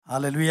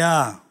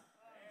Hallelujah.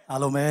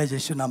 Alome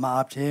Jesu nama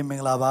apche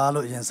mingla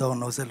lo yenso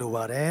no se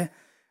luare.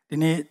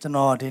 Dini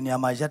chano dini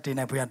ama yati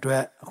na puyan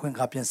dwe khuen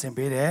kapyen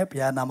simbere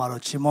pya nama lo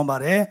chimon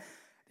bare.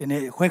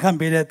 Dini khuen kan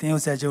bere tin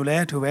se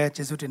jule thuwe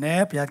Jesu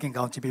tine pya kin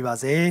kaung chi pi ba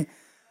se.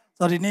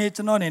 So dini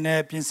chano ni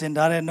ne pin sin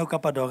da re no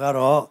kapa do ga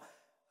ro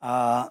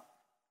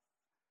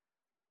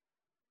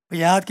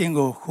pya kin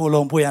go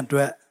kholong puyan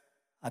dwe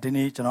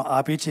dini chano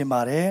api chin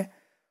bare.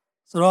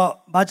 So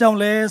ba chaung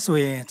le so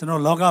yin chano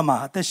loka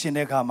ma atet shin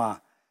de kha ma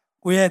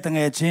ကိုယ့်ရဲ့တင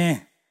ယ်ချင်း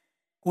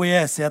ကိုယ့်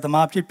ရဲ့ဆရာသ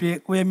မားဖြစ်ဖြစ်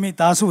ကိုယ့်ရဲ့မိ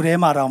သားစုထဲ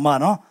မှာတော့မှ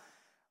နော်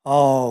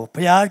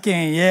ဘုရားခ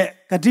င်ရဲ့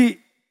ဂတိ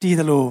တည်တ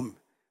ယ်လို့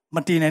မ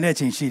တည်နိုင်တဲ့အ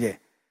ချိန်ရှိတယ်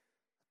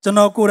ကျွန်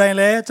တော်ကိုယ်တိုင်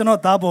လည်းကျွန်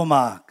တော်သားပေါ်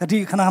မှာဂတိ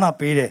ခဏခဏ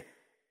ပေးတယ်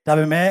ဒါ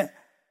ပေမဲ့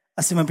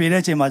အစမပေး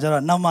တဲ့အချိန်မှာကျ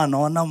တော့နောက်မှ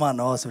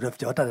နော်ဆိုတော့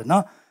ပြောတတ်တယ်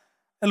နော်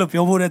အဲ့လို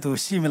ပြောဖို့တဲ့သူ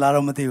ရှိမလား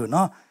တော့မသိဘူး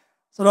နော်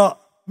ဆိုတော့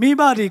မိ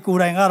ဘတွေကိုယ်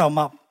တိုင်ကတော့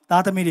မှ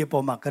သားသမီးတွေ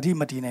ပေါ်မှာဂတိ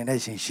မတည်နိုင်တဲ့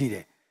အချိန်ရှိတ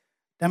ယ်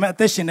ဒါပေမဲ့အ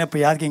သက်ရှင်တဲ့ဘု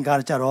ရားခင်က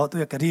ကြတော့သူ့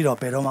ရဲ့ဂတိတော်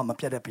ဘယ်တော့မှမ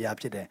ပြတ်တဲ့ဘုရား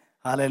ဖြစ်တယ်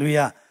ဟာလေလု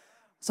ယာ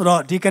ဆို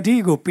တော့ဒီဂတိ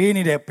ကိုပေး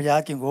နေတဲ့ဘု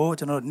ရားခင်ကို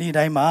ကျွန်တော်နေ့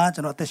တိုင်းမှာကျွ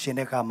န်တော်အသက်ရှင်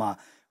တဲ့အခါမှာ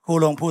ခိုး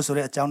လုံဖို့ဆို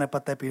တဲ့အကြောင်းနဲ့ပ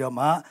တ်သက်ပြီးတော့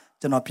မှ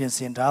ကျွန်တော်ပြင်ဆ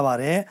င်ထားပါ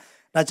တယ်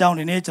ဒါကြောင့်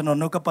ဒီနေ့ကျွန်တော်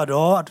နှုတ်ကပတ်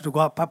တော်အတူတူက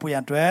ဖတ်ဖို့ရ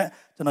န်အတွက်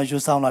ကျွန်တော်ယူ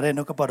ဆောင်လာတဲ့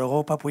နှုတ်ကပတ်တော်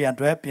ကိုဖတ်ဖို့ရန်အ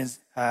တွက်ပြင်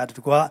အတူ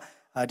တူက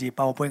ဒီ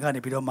PowerPoint ကနေ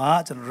ပြီးတော့မှ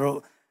ကျွန်တော်တို့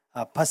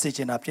ဖတ်စီချ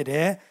င်တာဖြစ်တ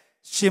ယ်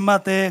ရှင်မ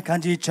သက်ခ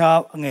န်းကြီး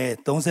6အငယ်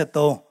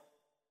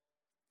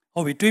33ဟု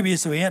တ်ပြီတွေ့ပြီ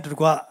ဆိုရင်အတူတူ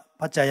က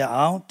ဖတ်ကြရ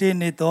အောင်တင်း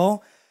နေတော့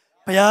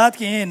ဘုရားခ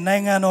င်နို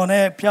င်ငံတော်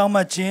နဲ့ဖြောင့်မ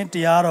တ်ခြင်းတ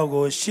ရားတော်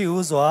ကိုရှိဥ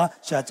စွာ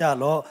ရှာကြ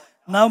လော့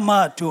နောက်မှ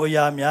ထိုအ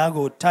ရာများ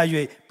ကိုထပ်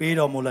၍ပေး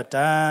တော်မူလ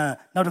တံ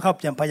နောက်တစ်ခေါက်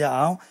ပြန်ဖတ်ရ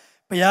အောင်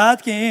ဘုရား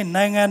ခင်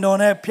နိုင်ငံတော်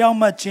နဲ့ဖြောင့်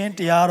မတ်ခြင်းတ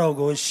ရားတော်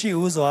ကိုရှိ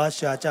ဥစွာ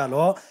ရှာကြ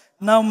လော့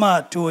နောက်မှ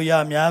ထိုအရာ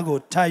များကို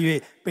ထပ်၍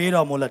ပေး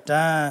တော်မူလ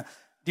တံ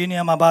ဒီနေ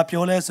ရာမှာ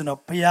ပြောလဲဆိုတော့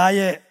ဘုရား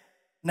ရဲ့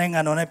နိုင်ငံ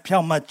တော်နဲ့ဖြော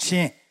င့်မတ်ခြ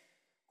င်း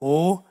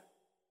ကို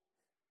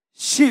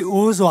ရှိ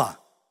ဥစွာ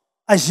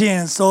အရ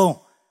င်ဆုံး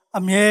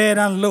အမြဲတ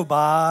မ်းလုပ်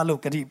ပါလို့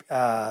ဂတိဘ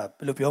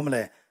ယ်လိုပြောမ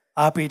လဲ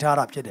အားပေးထား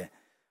တာဖြစ်တယ်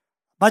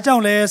။ဘာကြော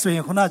င့်လဲဆိုရ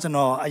င်ခုနကျွန်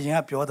တော်အရင်က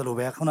ပြောသလို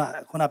ပဲ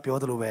ခုနပြော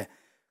သလိုပဲ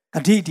ဂ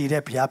တိတည်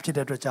တဲ့ဘုရားဖြစ်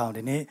တဲ့အတွက်ကြောင့်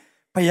ဒီနေ့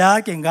ဘုရား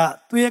ခင်က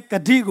သူ့ရဲ့ဂ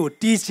တိကို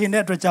တည်ရှင်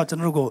တဲ့အတွက်ကြောင့်ကျွ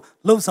န်တော်တို့ကို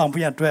လှုပ်ဆောင်ပြ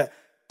ရတဲ့အတွက်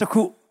တ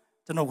ခု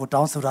ကျွန်တော်ကို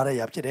တောင်းဆိုထားတဲ့အ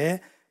ရာဖြစ်တယ်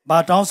။ဘာ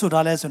တောင်းဆို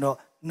ထားလဲဆိုတော့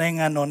နိုင်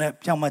ငံတော်နဲ့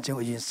ဖြောင့်မတ်ခြင်း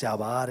ကိုအရင်ရှာ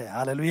ပါတဲ့။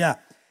ဟာလေလုယာ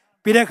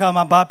။ပြီးတဲ့အခါ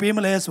မှာဘာပေးမ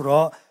လဲဆို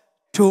တော့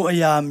ထိုအ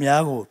ရာ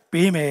များကို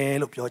ပေးမယ်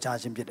လို့ပြောချ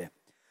ခြင်းဖြစ်တယ်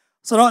။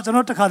ဆိုတော့ကျွန်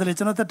တော်တခါတလေ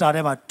ကျွန်တော်သက်တာ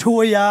ထဲမှာထို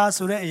အရာ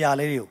ဆိုတဲ့အရာ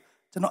လေးတွေကို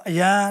ကျွန်တော်အ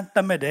ရန်တ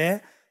တ်မဲ့တယ်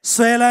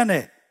ဆွဲလန်းတ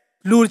ယ်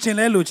လူချင်း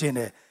တယ်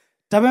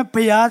ဒါပေမဲ့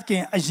ဘုရားခ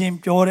င်အရင်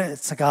ပြောတဲ့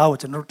စကားကို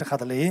ကျွန်တော်တခါ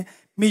တလေ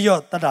မိ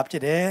ရော့တတ်တာဖြ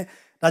စ်တယ်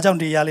ဒါကြောင့်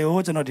ဒီအရာလေးကို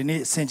ကျွန်တော်ဒီနေ့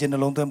ဆင်ခြင်နှ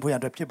လုံးသွင်းဖို့ရ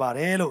တဲ့ဖြစ်ပါတ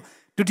ယ်လို့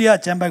ဒုတိယ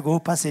ကျမ်းပိုက်ကို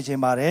ဖတ်စေချင်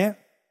ပါတယ်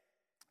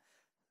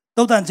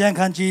သုတ္တန်ကျမ်းခ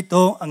န်းကြီး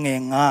3အငယ်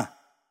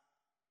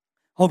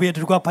9ဟုတ်ပြီ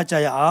ဒီကဖတ်ကြ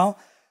ရအောင်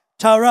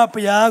ထာဝရဘု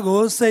ရားကို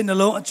စိတ်နှ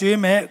လုံးအကျွေး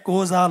မဲ့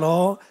ကိုးစား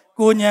လို့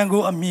ကိုညံ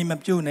ကိုအမိမ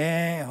ပြုတ်နဲ့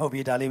ဟုတ်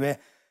ပြီဒါလေးပဲ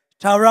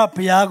ထာဝရ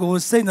ဘုရားကို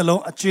စိတ်နှ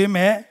လုံးအကျွေး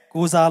မဲ့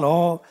ကိုးစား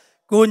လို့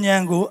ကိုညံ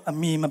ကိုအ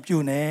မိမပြု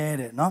တ်နဲ့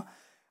တဲ့နော်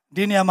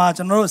ဒီနေရာမှာ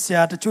ကျွန်တော်တို့ဆ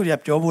ရာတချို့တွေ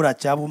ပြောဖို့တာ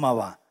ကြားဖို့မှာ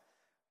ပါ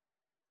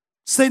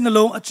စိတ်နှ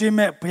လုံးအကျွေး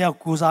မဲ့ဘုရား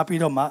ကိုးစား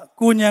ပြီးတော့မှ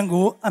ကိုညံ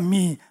ကိုအ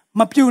မိ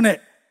မပြုတ်နဲ့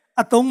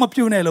အသုံးမ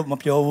ပြုတ်နဲ့လို့မ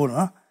ပြောဘူး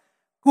နော်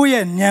ကို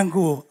ရဲ့ညံ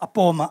ကိုအ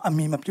ပေါ်မှာအ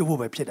မိမပြုတ်ဖို့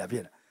ပဲဖြစ်တာ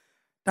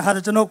တခါတ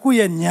ည်းကျွန်တော်ကို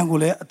ရဲ့ညံကို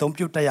လည်းအသုံး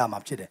ပြုတ်တတ်ရမှာ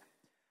ဖြစ်တယ်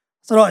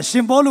ဆိုတော့ရှ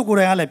င်ပေါလုကိုယ်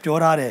တိုင်ကလည်းပြော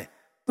ထားတယ်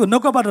သူနှု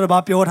တ်ကပတ်တော်ဘာ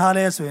ပြောထား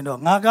လဲဆိုရင်တော့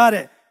ငါက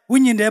တဲ့ဝိ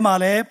ညာဉ်ထဲမှာ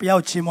လည်းပျော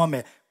က်ချီးမွမ်းမ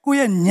ယ်ကိုယ့်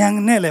ရဲ့ဉာဏ်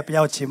နဲ့လည်း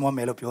ပျောက်ချီးမွမ်းမ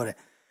ယ်လို့ပြောတယ်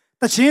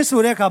တခြင်းဆို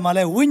တဲ့အခါမှာလ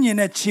ည်းဝိညာဉ်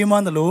နဲ့ချီးမွ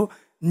မ်းတယ်လို့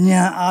ဉာ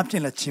ဏ်အားဖြ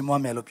င့်လည်းချီးမွ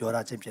မ်းမယ်လို့ပြော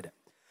တာချင်းဖြစ်တယ်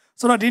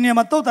ဆိုတော့ဒီနေရာ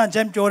မှာသုတ်တန်ကျ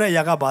မ်းပြောတဲ့အ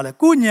ရာကဘာလဲ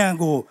ကိုယ့်ဉာဏ်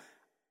ကို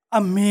အ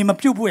မီမ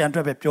ပြုတ်ဖို့ရန်အတွ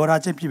က်ပဲပြောတာ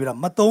ချင်းဖြစ်ပြီးတော့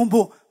မသုံး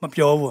ဖို့မ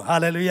ပြောဘူးဟာ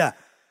လေလုယာ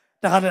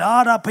တခါတည်း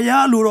ဒါဘု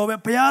ရားလူတော်ပဲ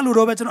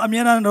ကျွန်တော်အ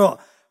မြဲတမ်းတော့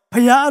ဘု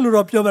ရားလူ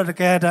တော်ပြောပြတ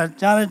ကယ်ဒါ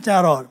ကြား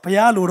တော့ဘု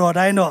ရားလူတော်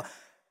တိုင်းတော့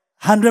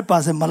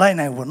 100% မလိုက်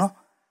နိုင်ဘူးနော်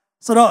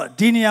ဆိုတော့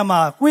ဒီနေရာမှာ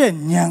ကိုယ့်ရဲ့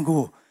ဉာဏ်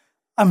ကို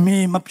အမီ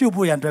မပြုတ်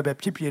ဖို့ရန်အတွက်ပဲ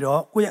ဖြစ်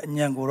တော့ကိုယ့်ရဲ့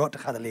ဉာဏ်ကိုတော့တ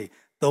ခါတလေ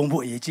သုံး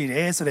ဖို့အရေးကြီးတ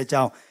ယ်ဆိုတဲ့အ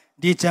ကြောင်း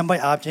ဒီချမ်းပို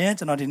က်အားဖြင့်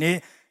ကျွန်တော်ဒီနေ့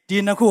ဒီ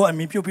နှစ်ခုအ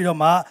မီပြုတ်ပြီးတော့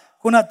မှ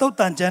ခုနသုတ်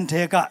တန်ကျမ်း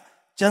ထဲက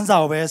ကျမ်းစာ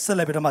ကိုပဲဆက်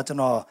လက်ပြီးတော့မှကျွန်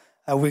တော်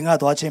ဝင်ငှ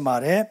သွားခြင်းပါ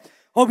တယ်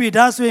ဟုတ်ပြီ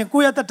ဒါဆိုရင်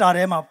ကိုယ့်ရဲ့တတာ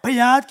ထဲမှာဘု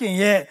ရားခင်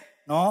ရဲ့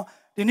နော်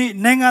ဒီနေ့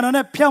နိုင်ငံတော်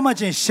နဲ့ဖြောင့်မတ်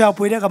ခြင်းရှာ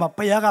ဖွေတဲ့အခါမှာ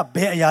ဘုရားကဘ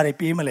ယ်အရာတွေ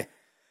ပေးမလဲ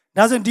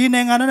ဒါဆိုရင်ဒီ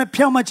နိုင်ငံတော်နဲ့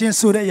ဖြောင့်မတ်ခြင်း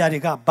ဆိုတဲ့အရာတွေ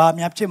ကဘာ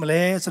များဖြစ်မ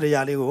လဲဆိုတဲ့အ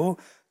ရာလေးကို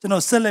ကျွန်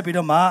တော်ဆက်လက်ပြီး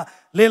တော့မှ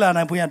လေ့လာ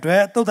နိုင်ဖို့ရ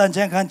တဲ့သုတ္တန်ကျ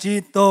မ်းခန်းကြီး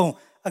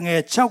3အငယ်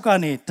6က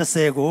နေ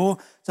10ကို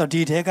ဆိုတော့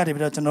ဒီထဲကနေ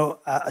ပြီးတော့ကျွန်တော်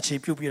အခြေ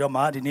ပြုပြီးတော့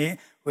မှဒီနေ့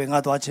ဝင်ငှ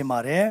သွားခြင်းပါ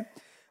တယ်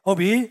ဟုတ်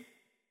ပြီ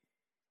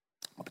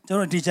ကျွန်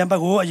တော်ဒီကျမ်းပ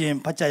တ်ကိုအရင်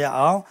ဖတ်ကြရ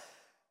အောင်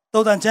သု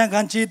တ္တန်ကျမ်းခ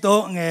န်းကြီး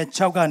3အငယ်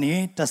6ကနေ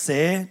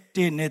10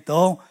တိနေ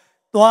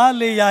3သွား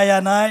လေရာရာ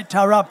၌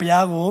ထာဝရဘု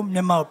ရားကိုမျ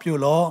က်မှောက်ပြု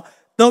လော့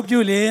တို့ပြု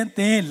လျင်သ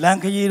င်လံ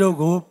ခရီးတို့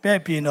ကိုပဲ့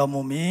ပြင်တော်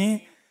မူမည်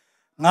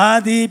ငါ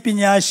သည်ပ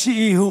ညာရှိ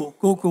ဟု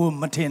ကို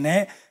မထင်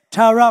နဲ့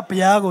ထာဝရဘု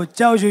ရားကို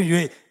ကြောက်ရွံ့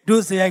၍ဒု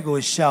စရိုက်ကို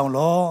ရှောင်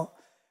လော့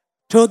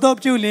ထို့သော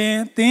ပြုလျင်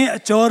သင်အ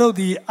ကျော်တို့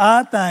သည်အာ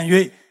တန်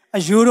၍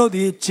 Ayuro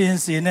di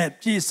chinsine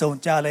pisong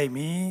jalay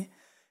mi.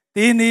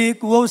 Tini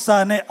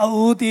kuosane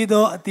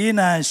autido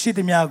atina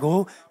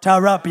shitimiago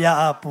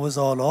tarapia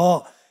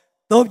apuzolo.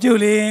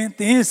 Topjulin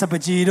tin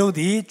sapajiro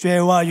di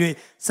jewa yui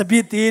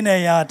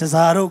sapitine ya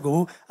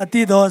tazarogo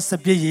atido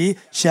sapiyi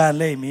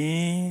shalay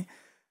mi.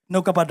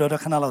 No kapadora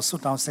kanalo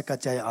sutang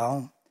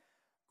sekajayang.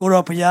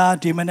 Kuro pia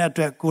di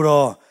menetwe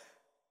kuro.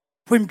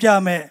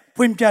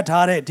 Pumpja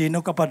thare di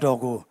no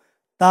kapadogo.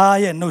 Ta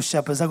ye no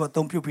shapazago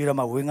tompu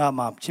pirama winga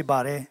ma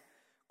chibare.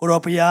 Kuro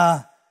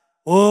pia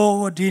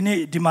o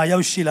dini di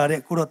mayau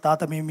shilare kuro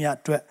tata mimia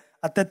twe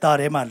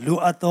atetare ma lu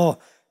ato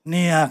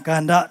nia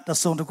kanda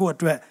tasong tuku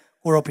twe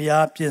kuro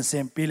pia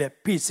piensen pile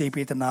pisi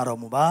pitanaro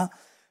muba.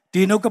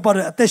 Di no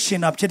kapado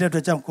attention up chete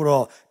to jam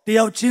kuro. Di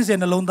au chinse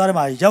na londare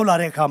ma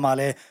yaulare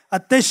kamale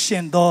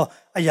attention do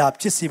ayap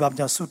chisi bam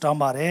jam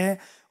sutamare.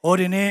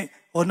 Odini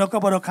o no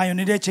kapado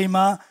kayunide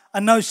chima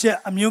announce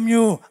a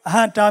mew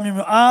ahanta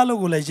mew alu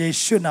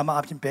Yesu nama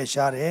apin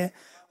peshare.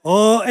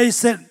 O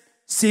aset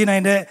seen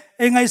in the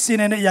engai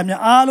seen in the yamya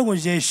alu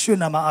Yesu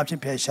nama apin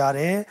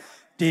peshare.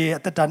 The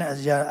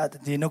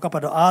atatan the no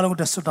kapado alu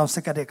the sutam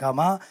sekade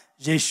kama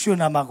Yesu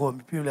nama go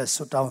pule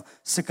sutam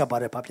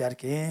sekabare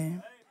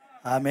papiarke.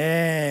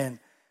 Amen.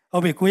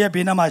 Obi kuya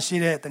bina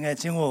mashire tenge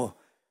chingo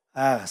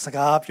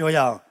saka pyo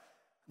yang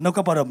no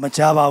kapado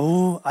machaba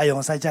u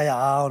ayong sai jaya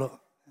alu.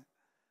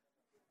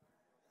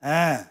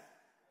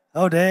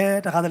 Oh, there,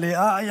 the Hadley,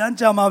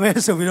 Yanjama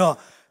Vesoviro.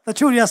 The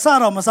Churia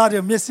Sara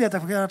Masadio Missia,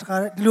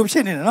 the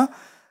Lucian, no?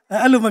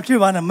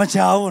 Alumachivan and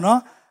Machao,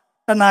 no?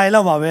 The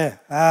Naila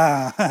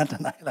the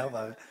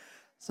Naila.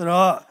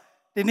 So,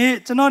 the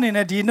need to know in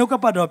a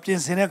dinokapad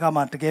options in a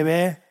command to give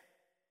a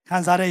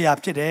Kansare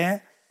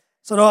Yapchide.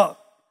 So,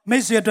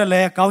 Monsieur de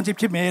Le, County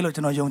Chimelo, to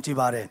know Young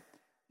Chibare.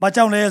 But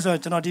young layers or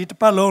to not eat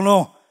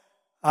Palono,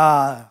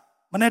 Maneta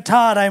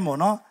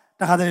Raimono,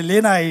 the Hadley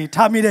Lena,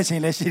 Tammy the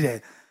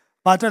Chin.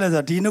 Battle as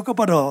a dino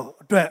capado,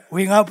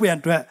 wing up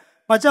and dread.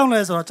 But young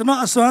less or to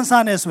know a swan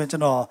son is when to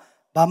know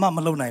Bama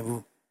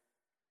Malone.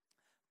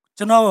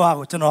 To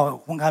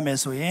know Hungame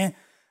Swing,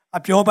 a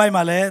pure by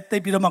Malay,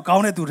 they beat them a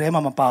county to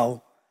Rema Pau.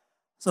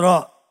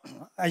 So,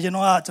 as you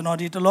know, to know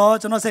the law,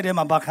 to know say them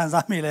about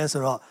Kansami less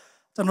or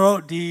to know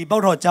the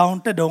Bodo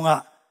Town,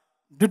 Tedonga,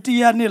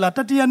 Dutia Nila,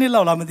 Tatia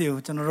Nila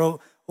Lamadio, to know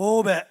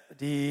over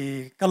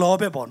the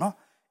Calobe Bono,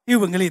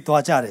 even Gilly to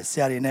a chari,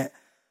 Siarine.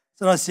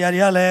 So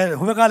Siariale,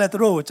 Huvagale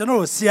through,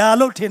 General Sia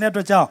looked in at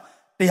the town.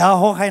 They are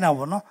all kind of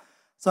one.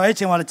 So I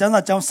change while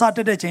Jana John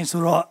Saturday change to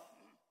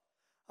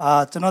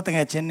nothing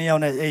at Chenny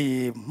on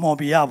a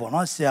Mobiabo,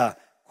 no Sia,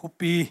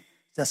 Kupi,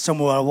 just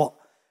somewhere walk.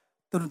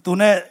 To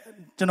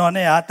net Janone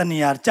at the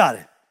near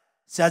Chare.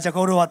 Sia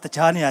Jacoro at the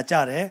Chania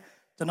Chare,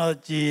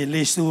 Jano G.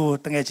 Lisu,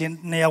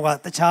 Tangachin,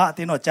 Neawa, the Cha,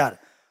 Tino Char.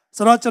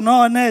 So not to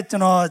know net,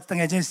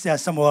 Tangachin Sia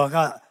somewhere.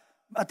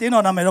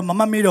 Atino Namero,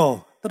 Mamma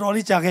Miro, the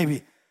only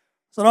Chagabi.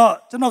 So,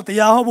 to know the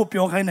Yahoo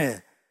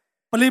Piokane.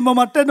 Palimo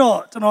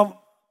Mateno, to know,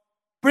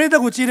 pray the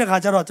Gucci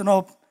Hajaro, to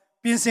know,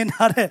 Pinsin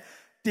Hare,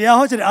 the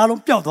Yahoo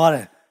Alum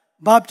Piotore.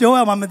 Bab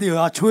Joa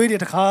Mamadio, a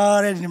tweeted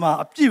car and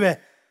Nima, Pive.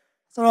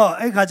 So,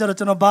 I Hajaro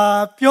to know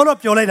Bab Piolo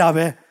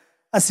Piolade,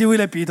 a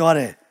civil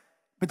Pitore.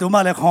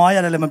 Pituma like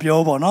Hoya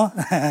Lemapiobo, no?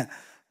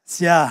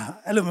 Sia,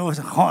 Elum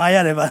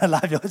Hoya, La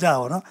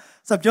Pioja, no?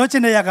 So,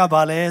 Jochin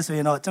Yakabale, so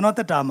you know, to not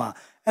the Dama,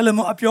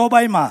 Elum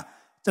Apio Ma,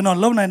 to know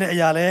Lona and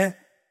Yale.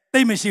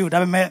 They may shoot,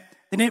 I met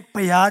the nip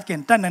payat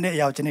can turn and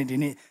out in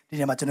the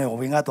Machino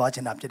wing out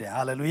watching up today.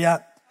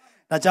 Hallelujah.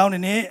 The town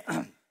in it.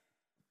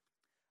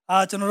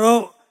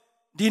 General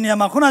Dinia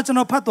Macuna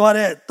Chano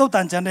Patuare,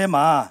 Totan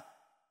Chandema.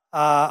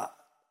 A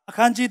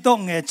kanji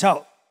dong a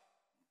chow.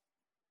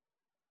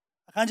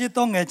 A kanji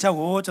dong a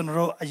chow,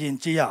 General Ajin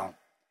Chia.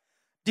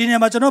 Dinia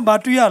Machano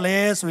Batuya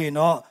les, we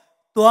know.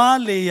 Tua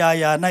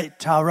Leia night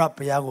tower up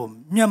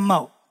Yagum,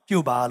 Miamau,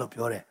 Cuba,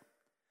 Lopure.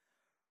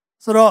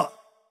 So,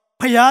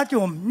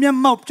 Payatio,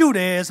 Miamau Jude,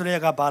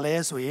 Srega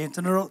Bales, we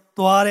internal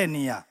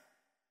Tuarenia.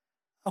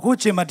 A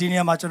Huchi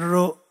Matinia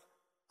Machero,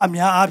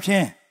 Amia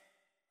Apchen,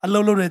 a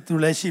lolo to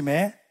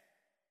Leshime.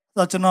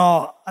 Such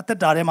no at the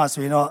Daremas,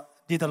 we know,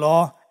 did the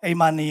law, a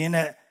money in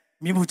a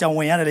Mibucha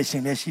Wayana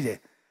Leshine.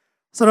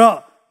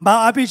 So,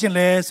 Ba Apichin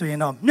Les, we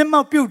know,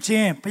 Mima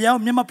Puchin,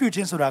 Payao Mima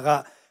Puchin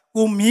Suraga,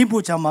 whom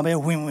Mibucha Mabe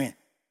win.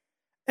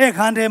 A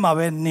Kande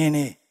Mabe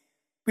Nini.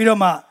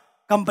 Piroma,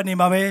 Company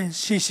Mabe,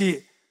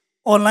 Shishi.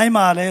 Online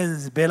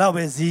males bela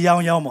with the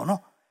young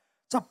yamono.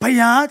 So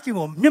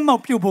Payatio,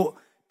 Mimo Pubu,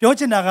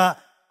 Piojinaga,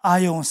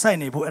 Ion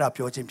Sine put up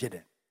your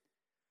chimpede.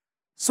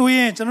 So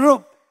in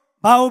general,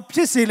 Bao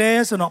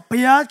Pisiles, no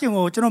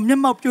Payatio, General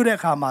Mimo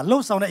Pudekama,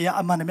 low sound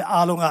Amaname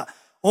Alonga,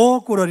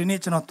 O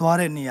Kurodinichino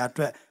Tuarenia,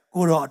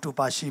 Kuro to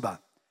Pashiba.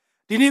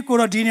 Dini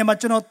Kuro Dini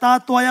Machino,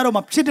 Tatuayaro,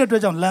 Mapchita to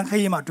John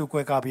Lankayima to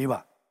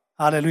Quekabiba.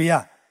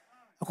 Hallelujah.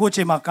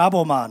 Kuchi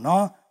Macaboma,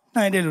 no?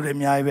 90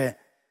 Luremiabe.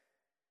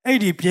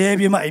 80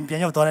 Piebima in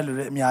Piano Torre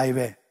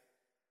Miave.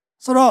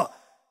 So,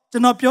 to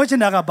not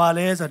Piochinaga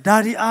Bales, or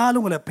Daddy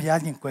Alum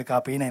Piakin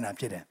Quekapin and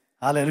Apchide.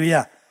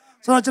 Hallelujah.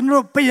 So,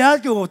 General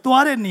Piaco,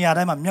 Tuare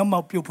Niadama,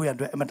 Mama Pupu and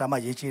Matama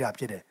Yichi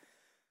Apchide.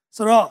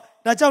 ဆိုတော့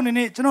ဒါကြောင့်ဒီ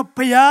နေ့ကျွန်တော်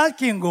ဘုရား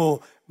ခင်ကို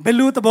ဘယ်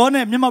လိုသဘော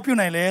နဲ့မျက်မှောက်ပြု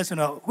နိုင်လဲဆို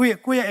တော့ကိုယ့်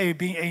ရဲ့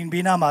အိမ်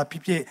ဘေးနားမှာ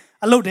ဖြစ်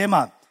အလုပ်ထဲ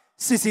မှာ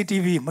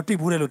CCTV မတွေ့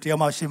ဘူးလေလို့တရား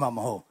မှရှိမှာမ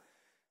ဟုတ်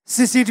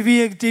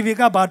CCTV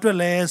ကဘာအတွက်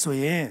လဲဆို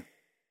ရင်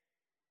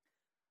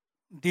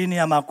ဒီနေ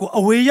ရာမှာကို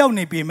အဝေးရောက်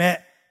နေပြီမဲ့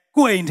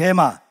ကိုအိမ်ထဲ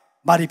မှာ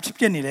ဘာတွေ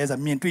ဖြစ်နေလဲဆို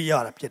မြင်တွေ့ရ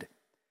တာဖြစ်တယ်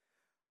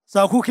ဆို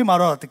တော့အခုခေတ်မှာ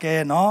တော့တကယ်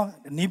နော်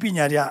နီးပ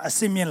ညာတွေကအစ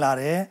စ်မြင့်လာ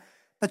တယ်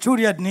တချို့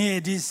တွေက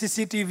ဒီ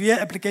CCTV ရဲ့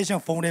application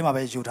ဖုန်းထဲမှာ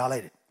ပဲယူထားလို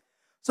က်တယ်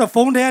ဆိုတော့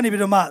ဖုန်းထဲကနေ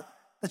ပြီးတော့မှ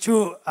တ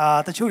ချို့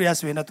တွေက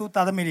ဆိုရင်တော့သူ့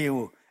သားသမီးတွေ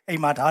ကိုအိ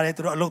မ်မှာထားတယ်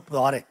သူတို့အလုပ်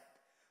သွားတယ်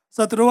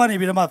ဆိုတော့သူတို့ကနေ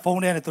ပြီးတော့မှဖု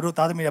န်းထဲနဲ့သူတို့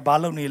သားသမီးတွေဘာ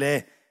လုပ်နေလဲ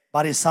ဘာ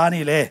တွေစား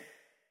နေလဲ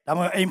ဒါ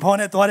မှမဟုတ်အိမ်ဖော်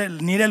နဲ့သွားတဲ့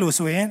နေတဲ့လူ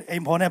ဆိုရင်အိ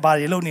မ်ဖော်နဲ့ဘာ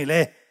တွေလုပ်နေ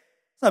လဲ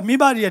ဆိုတော့မိ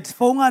ဘတွေ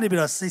ဖုန်းကနေပြီး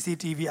တော့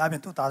CCTV အပြ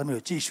င်သူ့သားသမီး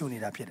ကိုကြည့်ရှုနေ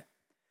တာဖြစ်တယ်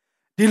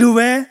ဒီလို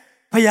ပဲ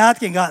ဖ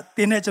ခင်ကတ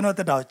င်းနဲ့ကျွန်တော်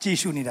တက်တော်ကြည့်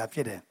ရှုနေတာဖြ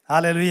စ်တယ်ဟာ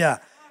လေလုယာ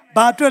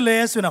ဘာအတွက်လဲ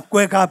ဆိုတော့ကွ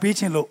ယ်ကာပေး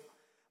ခြင်းလို့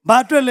ဘာ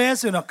အတွက်လဲ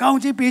ဆိုတော့ကောင်း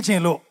ချီးပေးခြ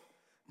င်းလို့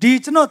ဒီ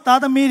ကျွန်တော်သား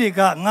သမီးတွေ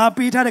ကငါ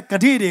ပေးထားတဲ့ဂ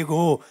တိတွေ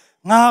ကို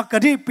ငါဂ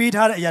တိပေး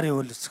ထားတဲ့အရာတွေ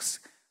ကို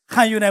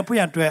ခံယူနိုင်ဖို့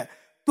ရအတွက်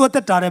သူ့တ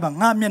က်တာထဲမှာ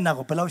ငါမျက်နှာ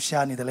ကိုဘယ်လောက်ရှာ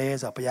နေတယ်လဲ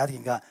ဆိုတော့ဘုရားခ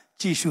င်က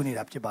ကြည့်ရှုနေ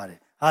တာဖြစ်ပါတယ်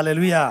ဟာလေ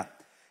လုယာ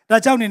ဒါ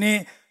ကြောင့်ဒီနေ့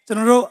ကျွန်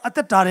တော်တို့အသ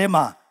က်တာထဲ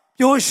မှာ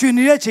ပျော်ရွှင်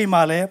နေတဲ့ချိန်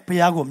မှာလည်းဘု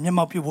ရားကိုမျက်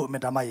မှောက်ပြုဖို့အမြဲ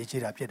တမ်းရည်ချ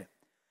တာဖြစ်တယ်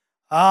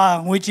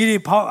ငွေကြီးတွေ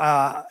ဖောက်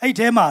အဲ့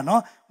ထဲမှာ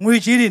နော်ငွေ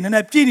ကြီးတွေနည်းန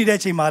ည်းပြည့်နေတဲ့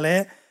ချိန်မှာလ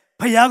ည်း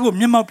ဖယားကို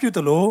မျက်မှောက်ပြုတ်တ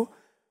ယ်လို့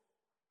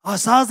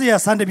စားစရာ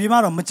စံတပြေမှ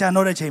တော့မကြံ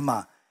တော့တဲ့ချိန်မှာ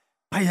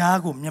ဖယား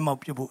ကိုမျက်မှောက်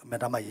ပြုတ်ဖို့အမြဲ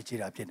တမ်းရည်ချ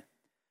တာဖြစ်တယ်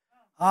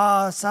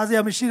စားစ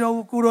ရာမရှိတော့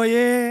ဘူးကိုရော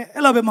ရဲ့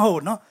အဲ့လိုပဲမဟု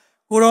တ်နော်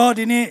ကိုရော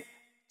ဒီနေ့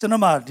ကျွန်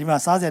တော်မှဒီမှာ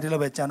စားစရာဒီလို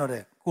ပဲကြံတော့တ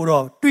ယ်ကို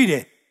ရောတွေ့တ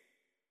ယ်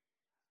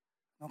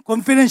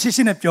confidence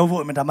ရှိနဲ့ပြော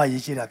ဖို့အမြဲတမ်းရ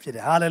ည်ချတာဖြစ်တ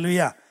ယ်ဟာလေလု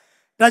ယာ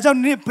ဒါကြောင့်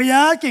ဒီနေ့ဖ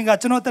ယားခင်က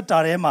ကျွန်တော်တက်တာ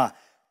ထဲမှာ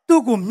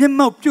သူ့ကိုမျက်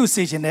မှောက်ပြုတ်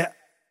စေခြင်းနဲ့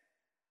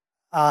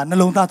နှ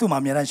လုံးသားသူ့မှာ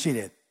အများကြီးရှိတ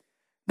ယ်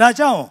။ဒါ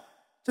ကြောင့်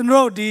ကျွန်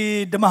တော်တို့ဒီ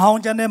ဓမ္မဟော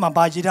င်းကျမ်းထဲမှာ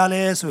ပါကြည့်ထား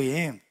လဲဆိုရ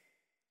င်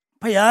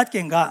ဖယားခ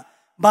င်က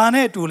ဘာ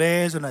နဲ့တူလဲ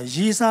ဆိုတော့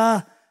ရီစာ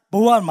ဘ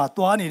ဝမှာ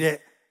တွားနေတဲ့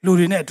လူ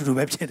တွေနဲ့အတူတူ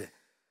ပဲဖြစ်တယ်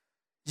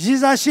။ရီ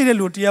စာရှိတဲ့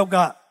လူတယောက်က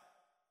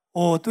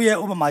သူ့ရဲ့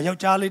ဥပမာယော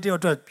က်ျားလေးတယောက်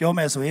အတွက်ပြောမ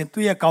ယ်ဆိုရင်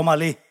သူ့ရဲ့ကောင်မ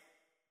လေး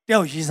တယော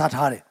က်ရီစာ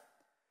ထားတယ်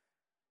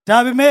။ဒါ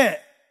ပေမဲ့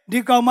ဒီ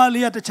ကောင်မ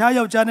လေးကတခြား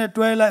ယောက်ျားနဲ့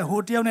တွဲလိုက်ဟို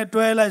တယောက်နဲ့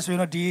တွဲလိုက်ဆိုရင်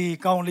တော့ဒီ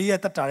ကောင်လေးရဲ့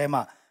တက်တာထဲ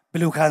မှာဘ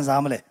ယ်လိုခံ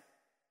စားမလဲ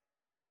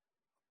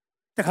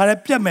တခါတည်း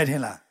ပြတ်မယ်ထ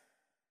င်လား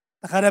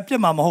တခါတည်းပြ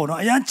တ်မှာမဟုတ်နော်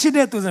အရန်ချစ်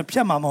တဲ့သူဆိုဖြ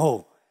တ်မှာမဟု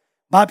တ်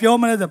ဘာပြော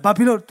မလဲဆိုဘာ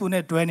ဖြစ်လို့သူ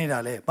နဲ့တွဲနေတာ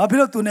လဲဘာဖြစ်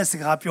လို့သူနဲ့စ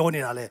ကားပြောနေ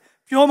တာလဲ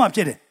ပြောမှဖြ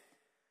စ်တယ်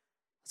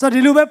ဆိုတော့ဒီ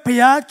လိုပဲဘု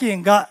ရားခင်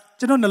က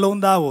ကျွန်တော်နှလုံး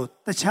သားကို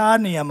တခြား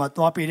နေရာမှာ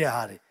သွားပေးတဲ့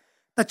ဟာတွေ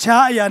တ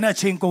ခြားအရာနဲ့အ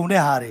ချိန်ကုန်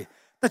တဲ့ဟာတွေ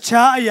တ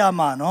ခြားအရာ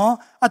မှာနော်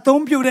အ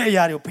သုံးပြုတဲ့အ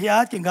ရာတွေကိုဘု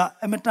ရားခင်က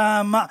အမတ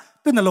န်မှ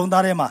သူ့နှလုံး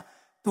သားထဲမှာ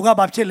သူက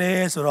ဘာဖြစ်လဲ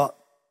ဆိုတော့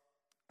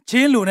ချ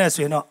င်းလူနဲ့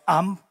ဆိုရင်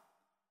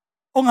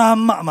တော့ငါ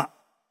မ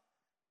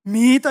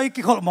မီတိုက်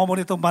ခေါ်မော်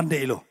ရီတုံပန်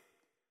ဒေလို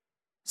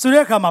ဆို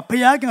တဲ့အခါမှာဘု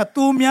ရားခင်က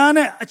သူများ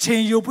နဲ့အချိ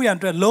န်ယူဖို့ရန်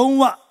အတွက်လုံး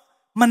ဝ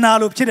မနာ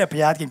လို့ဖြစ်တဲ့ဘု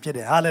ရားခင်ဖြစ်တ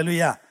ယ်ဟာလေလု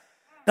ယာ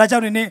ဒါကြော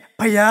င့်ဒီနေ့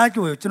ဘုရား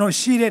ကိုကျွန်တော်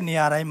ရှိတဲ့နေ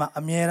ရာတိုင်းမှာ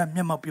အမြဲတမ်းမျ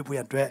က်မှောက်ပြုဖို့ရ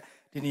န်အတွက်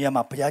ဒီနေရာ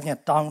မှာဘုရားခင်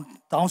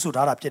တောင်းဆို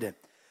ထားတာဖြစ်တယ်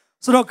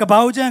ဆိုတော့ကပ္ပ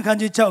ဦးကျမ်းခန်း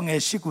ကြီး6ငယ်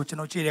8ကိုကျွန်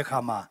တော်ကြည့်တဲ့အခါ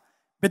မှာ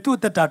ဘယ်သူ့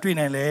အသက်တာတွေ့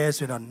နိုင်လဲ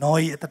ဆိုတော့နော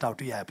ဤအသက်တာ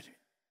တွေ့ရပြီ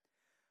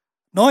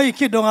နောဤ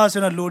ခေတ်တုန်းက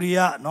ဆိုတော့လူတွေ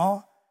ကနော်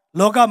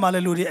လောကမှာလ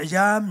ည်းလူတွေအ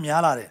များ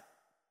များလာတယ်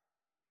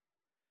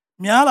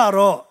များလာ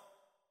တော့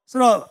ဆို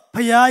တော့ဖ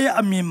ယားရဲ့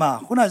အမြင်မှာ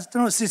ခုနကျွ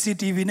န်တော်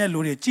CCTV နဲ့လူ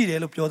တွေကြည့်တယ်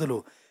လို့ပြောသ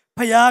လိုဖ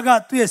ယားက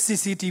သူ့ရဲ့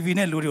CCTV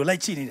နဲ့လူတွေကိုလို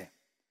က်ကြည့်နေတယ်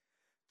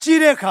ကြည့်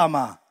တဲ့အခါ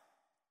မှာ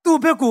သူ့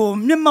ဘက်ကို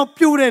မျက်မှောက်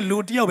ပြုတ်တဲ့လူ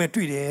တယောက်ပဲ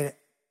တွေ့တယ်တဲ့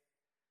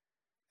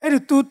အဲ့ဒီ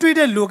သူတွေ့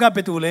တဲ့လူကဘ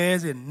ယ်သူလဲ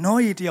ဆိုရင်နော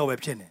ဤတယောက်ပဲ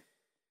ဖြစ်နေ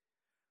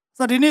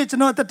ဆိုတော့ဒီနေ့ကျွ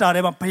န်တော်တက်တာ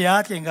ထဲမှာဖ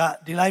ယားခင်က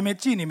ဒီလိုက်မဲ့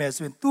ကြည့်နေမယ်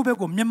ဆိုရင်သူ့ဘက်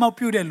ကိုမျက်မှောက်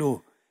ပြုတ်တဲ့လူ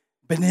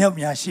ဘယ်နှယောက်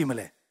များရှိမ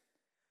လဲ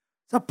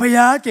ဆိုတော့ဖ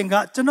ယားခင်က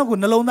ကျွန်တော်ကို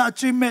နှလုံးသားအ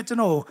ကျွမ်းမဲ့ကျွန်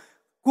တော်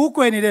ကိုး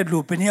ကွယ်နေတဲ့လူ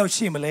ဘယ်နှယောက်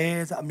ရှိမလဲ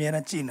ဆိုအမြဲတ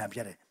မ်းကြည်နေဖြ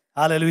စ်တယ်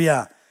ဟာလေလုယာ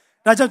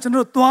ဒါကြောင့်ကျွန်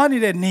တော်တို့သွားနေ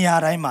တဲ့နေရာ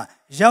တိုင်းမှာ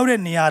ရောက်တဲ့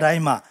နေရာတို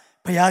င်းမှာ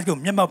ဘုရားကို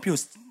မျက်မှောက်ပြု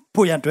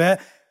ဖို့ရန်အတွက်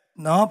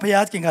နော်ဘု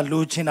ရားခင်က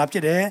လိုချင်တာဖြ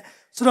စ်တယ်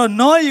ဆိုတော့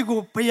နောဤက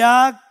ဘု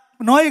ရား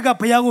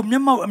ကိုမျ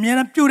က်မှောက်အမြဲတ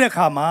မ်းပြုတဲ့အ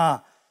ခါမှာ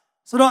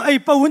ဆိုတော့အဲ့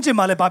ပတ်ဝန်းကျင်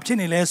မှာလည်းဘာဖြစ်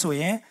နေလဲဆို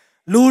ရင်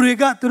လူတွေ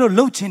ကသူတို့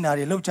လှုပ်ချင်တာ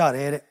တွေလှုပ်ကြတ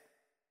ယ်တဲ့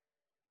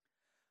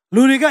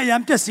လူတွေကအရ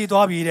န်ပြက်စီး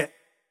သွားပြီတဲ့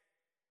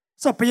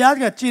ဆိုတော့ဘုရား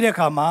ကကြည့်တဲ့အ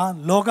ခါမှာ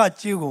လောက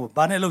ကြီးကို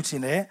ဘာနဲ့လှုပ်ချ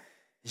င်လဲ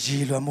ရေ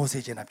လွှမ်းမိုးစေ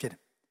ချင်တာဖြစ်တယ်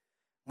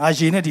။ငါ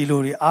ရေနဲ့ဒီလို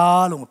တွေ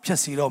အားလုံးဖြတ်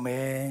စီတော့မ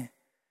ယ်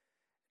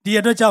။ဒီ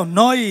အတွက်ကြောင့်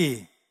နောဤ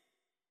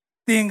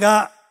သင်က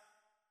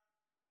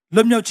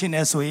လွတ်မြောက်ချင်တ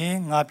ယ်ဆိုရင်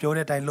ငါပြော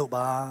တဲ့အတိုင်းလုပ်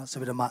ပါဆို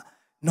ပြီးတော့မှ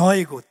နော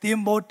ဤကိုသ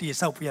င်္ဘောတည်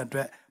ဆောက်ပြရန်အတွ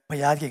က်ဘု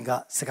ရားခင်က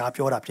စကား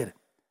ပြောတာဖြစ်တယ်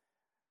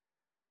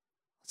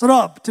။ဆို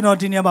တော့ကျွန်တော်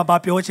ဒီနေရာမှာ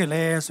ပြောချင်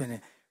လဲဆိုရ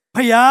င်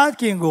ဘုရား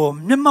ခင်ကို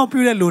မျက်မှောက်ပြု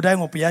တဲ့လူတိုင်း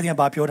ကိုဘုရားခင်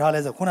ကပြောထားလဲ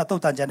ဆိုခုနတု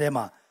တ်တန်ကျမ်းထဲ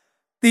မှာ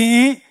သ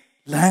င်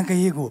လမ်းခ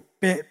ရီးကို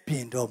ပဲ့ပြ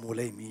င်တော်မူ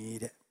လိမ့်မည်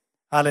တဲ့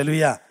ဟာလေလု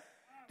ယာ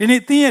ဒီ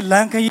နေ့သင်ရဲ့လ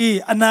မ်းခရီး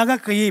အနာဂ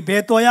တ်ခရီးဘ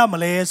ယ်တော်ရမ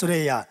လဲဆို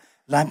တဲ့အရာ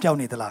လမ်းပြောင်း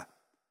နေသလား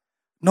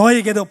နောယေ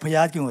ကဲ့သို့ဘု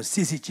ရားခင်ကိုစ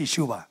စ်စစ်ကြည့်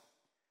ရှုပါ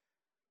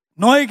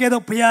နောယေကဲ့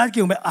သို့ဘုရားခ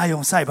င်ကိုအာ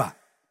ယုံဆိုင်ပါ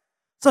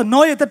ဆို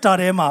တော့ရဲ့တက်တာ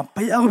ထဲမှာဖ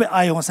ယားကိုပဲ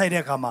အာယုံဆိုင်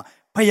တဲ့အခါမှာ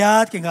ဖ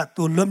ယားခင်က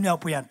သူလွတ်မြောက်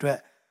ဖို့ရန်အတွက်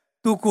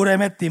သူကိုယ်တိုင်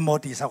ပဲတင်မော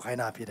တီဆောက်ခိုင်း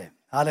တာဖြစ်တယ်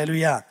ဟာလေလု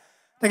ယာ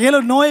တကယ်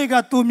လို့နောယေက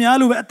သူများ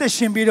လိုပဲအသက်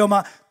ရှင်ပြီးတော့မှ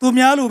သူ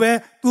များလိုပဲ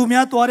သူ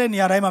များသွားတဲ့နေ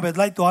ရာတိုင်းမှာပဲ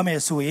လိုက်သွားမယ်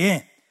ဆိုရင်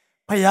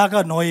ဖယားက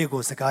နောယေ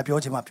ကိုစကားပြော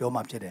ချင်မှပြောမှ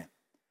ဖြစ်တယ်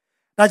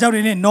ဒါကြောင့်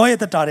ဒီနေ့နောယေ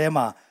တက်တာထဲ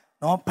မှာ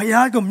နော်ဖ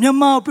ယားကိုမျက်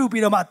မှောက်ပြု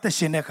ပြီးတော့မှအသက်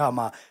ရှင်တဲ့အခါ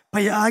မှာဖ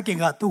ယားခင်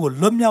ကသူ့ကို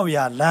လွတ်မြောက်ရ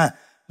လမ်း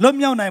လွတ်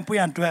မြောက်နိုင်ဖို့ရ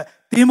န်အတွက်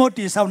တင်မော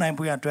တီဆောက်နိုင်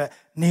ဖို့ရန်အတွက်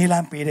နေလ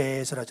မ်းပေးတယ်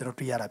ဆိုတော့ကျွန်တော်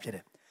တွေ့ရတာဖြစ်တ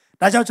ယ်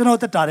ဒါကြောင့်ကျွန်တော်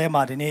တက်တာထဲ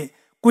မှာဒီနေ့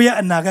ကိုယ့်ရဲ့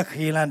အနာဂတ်ခ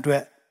ရီးလမ်းအတွ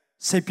က်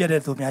စိတ်ပြည့်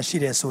တဲ့သူများရှိ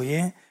တယ်ဆိုရ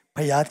င်ဖ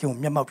ယားကို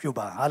မျက်မှောက်ပြု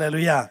ပါဟာလေ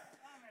လုယာ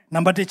နံ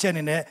ပါတ်1ချက်အ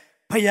နေနဲ့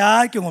ဖ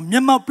ယားကိုမျ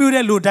က်မှောက်ပြု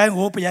တဲ့လူတိုင်း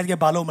ကိုဖယားက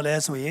ဘာလို့မလဲ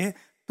ဆိုရင်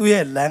သူ့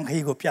ရဲ့လမ်းခ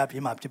ရီးကိုပြပြ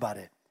မှာဖြစ်ပါတ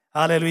ယ်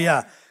ဟာလေလုယာ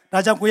ဒါ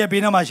ကြောင့်ကိုယ့်ရဲ့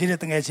ဘေးနားမှာရှိတဲ့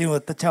တငယ်ချင်းကို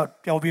တစ်ချက်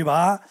ပြောပြပါ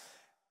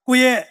ကို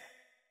ယ့်ရဲ့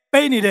ပိ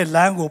တ်နေတဲ့လ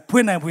မ်းကိုဖွ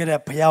င့်နိုင်ဖို့ရတဲ့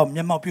ဖယားကိုမျ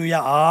က်မှောက်ပြုရ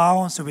အော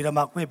င်ဆိုပြီးတော့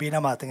မှကိုယ့်ရဲ့ဘေး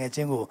နားမှာတငယ်ချ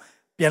င်းကို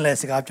ပြန်လဲ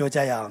စကားပြောကြ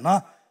ရအောင်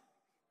နော်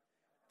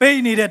ပိတ်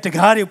နေတဲ့တ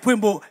ကားတွေဖွင့်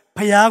ဖို့ဖ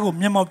ယားကို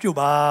မျက်မှောက်ပြု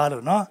ပါ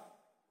လို့နော်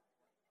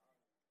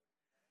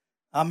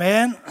အာမ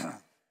င်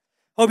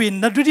ဟုတ်ပြီ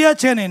ဒုတိယ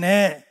ချက်အနေ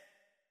နဲ့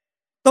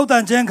သုတ်တ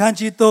န်ကျမ်းခန်း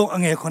ကြီး3အ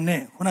ငယ်9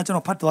ခုနကျွန်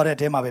တော်ဖတ်သွားတဲ့အ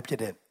ထဲမှာပဲဖြစ်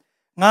တယ်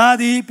ငါ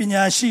သည်ပ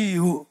ညာရှိ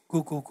ဟု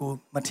ကို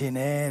မထင်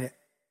နဲ့တဲ့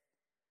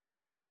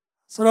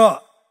ဆိုတော့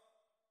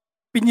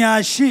ပညာ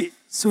ရှိ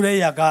ဆိုတဲ့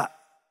ຢာက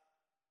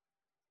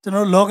ကျွန်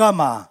တော်လောက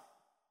မှာ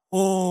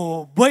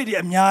ဘွဲ့ဒီ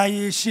အများ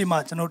ကြီးရှိမှ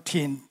ကျွန်တော်ထ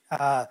င်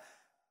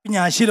ပ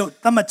ညာရှိလို့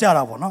သတ်မှတ်ကြ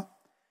တာပေါ့နော်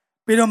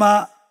ပြီးတော့မှ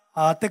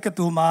တက္က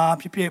သိုလ်မှာ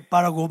ဖြစ်ဖြစ်ပါ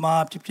ရဂိုမှာ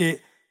ဖြစ်ဖြစ်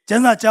ကျ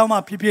မ်းစာကျောင်းမှာ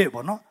ဖြစ်ဖြစ်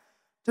ပေါ့နော်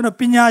ကျွန်တော်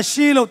ပညာ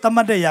ရှိလို့သတ်မှ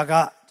တ်တဲ့ຢာက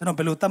ကျွန်တော်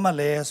ဘယ်လိုသတ်မှတ်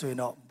လဲဆိုရင်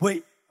တော့ဘွဲ့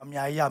အ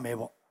များကြီးရမယ်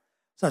ပေါ့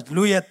ဆိုတော့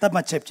လူရဲ့သတ်မှ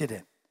တ်ချက်ဖြစ်တ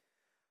ယ်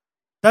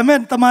ဒါပေမဲ့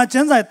တမန်ကျ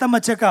မ်းစာသတ်မှ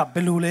တ်ချက်ကဘ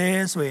ယ်လိုလဲ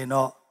ဆိုရင်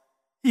တော့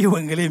ဤဝ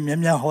င်ကလေးမြ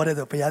များဟောတဲ့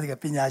ဆိုဘုရားသခင်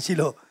ပညာရှိ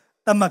လို့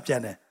သတ်မှတ်ပြ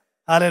န်တယ်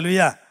ဟာလေလု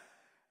ယာ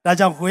ဒါ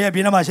ကြောင့်ကိုယ့်ရဲ့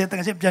ဘေးနားမှာရှိတဲ့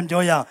တကယ်ပြန်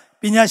ပြောရအောင်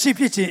ပညာရှိ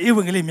ဖြစ်ခြင်းဤဝ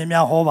င်ကလေးမြ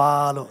များဟောပါ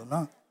လို့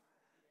နော်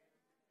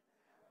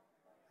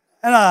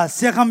အဲ့ဒါဆ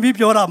ရာKhampi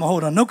ပြောတာမဟု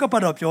တ်တော့နှုတ်ကပ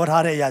တ်တော်ပြော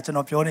ထားတဲ့အရာကျွန်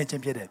တော်ပြောနေခြ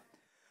င်းဖြစ်တယ်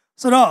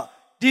ဆိုတော့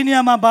ဒီနေ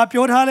ရာမှာဘာ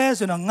ပြောထားလဲ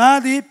ဆိုတော့ငါ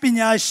သည်ပ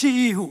ညာရှိ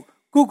ဟု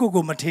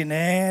ကိုမထင်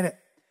နဲ့တဲ့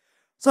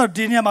ဆိုတော့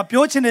ဒီနေရာမှာ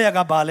ပြောချင်တဲ့ຢာက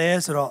ဘာလဲ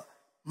ဆိုတော့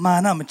မာ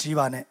နမကြီး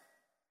ပါနဲ့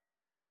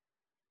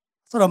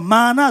ဆိုတော့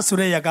မာနဆို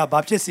တဲ့ຢာကဘာ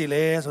ဖြစ်စေ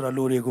လဲဆိုတော့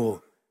လူတွေကို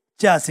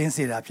ကြဆင်း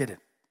စေတာဖြစ်တယ်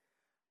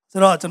ဆို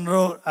တော့ကျွန်တော်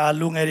တို့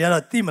လူငယ်တွေက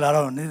တော့သိမလား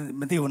တော့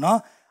မသိဘူးเนาะ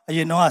အရ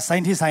င်တော့ဆို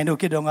င်းထိဆိုင်တို့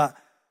ခေတ္တက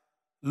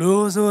လူ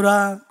ဆိုတာ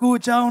ကို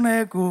เจ้า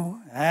နဲ့ကို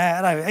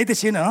အဲ့ဒါပဲအဲ့တ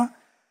ချင်းနော်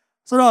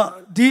ဆိုတော့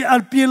ဒီအ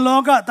ပြင်လော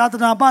ကသာသ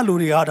နာ့ဘလူ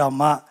တွေကတော့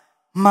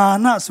မာ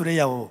နဆိုတဲ့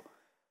ຢာကို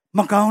မ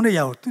ကောင်းတဲ့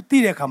ຢာကိုသူသိ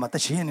တဲ့အခါမှာတ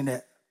ချင်းအနေနဲ့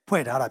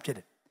ဖွဲ့ထားတာဖြစ်တ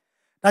ယ်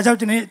ဒါကြောင့်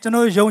ကျွန်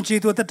တော်ယုံကြည်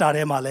သူတက်တာ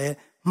ထဲမှာလဲ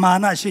မာ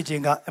နရှိခြ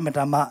င်းကအမတ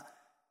မ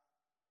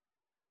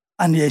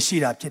အန္တရာယ်ရှိ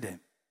တာဖြစ်တယ်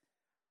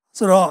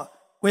ဆိုတော့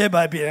ကိုယ့်ရဲ့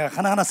ဘာဖြစ်ခ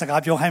ဏစ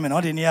ကားပြောခိုင်းမယ်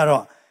နော်ဒီနေ့က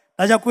တော့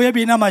ဒါကြောင့်ကိုယ့်ရဲ့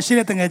ဘေးနားမှာရှိ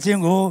တဲ့တငယ်ချင်း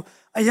ကို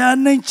အရာ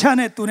နှိမ့်ချ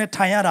တဲ့သူနဲ့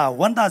ထိုင်ရတာ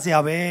ဝမ်းသာစရာ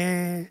ပဲ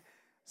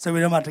ဆို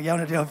ပြီးတော့မှတယောက်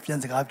နဲ့တယောက်ပြန်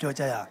စကားပြော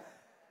ကြရ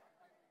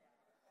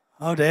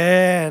ဟုတ်တ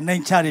ယ်နှိ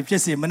မ့်ချတွေဖြ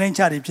စ်စေမနှိမ့်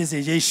ချတွေဖြစ်စေ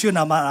ယေရှု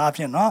နာမအားဖြ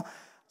င့်နော်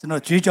ကျွန်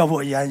တော်ကြွေးကြော်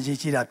ဖို့အရာကြီး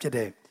ကြီးတာဖြစ်တ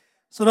ယ်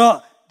ဆိုတော့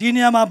ဒီ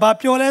နေရာမှာဘာ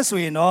ပြောလဲဆို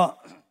ရင်တော့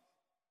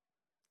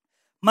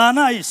မာန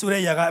ဤဆို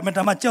တဲ့ຢာကအမတ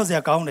မကြောက်စ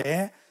ရာကောင်းတယ်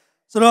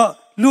ဆိုတော့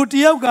လူတ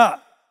ယောက်က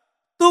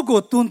သူ့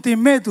ကိုတွင်တင်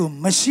မဲ့သူ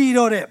မရှိ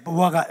တော့တဲ့ဘ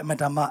ဝကအမ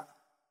တမ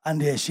အန္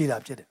တရာယ်ရှိတာ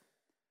ဖြစ်တယ်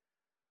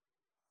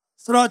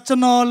ဆိုတော့ကျွန်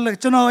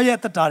တော်ရဲ့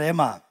တက်တာထဲ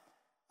မှာ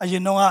အရ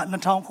င်တော့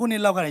2000ခုနှ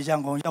စ်လောက်ကနေရန်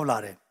ကုန်ရောက်လာ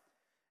တယ်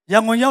ရ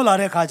န်ကုန်ရောက်လာ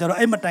တဲ့အခါကျတော့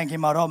အဲ့မတိုင်ခ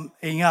င်မှာတော့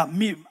အိမ်က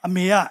အ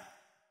မေက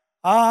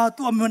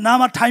သူ့အမေနား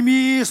မှာထိုင်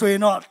ပြီးဆိုရ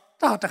င်တော့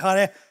တခါတ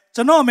ည်း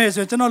ကျွန်တော်အမေ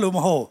ဆိုရင်ကျွန်တော်လိုမ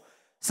ဟုတ်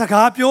စ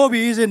ကားပြော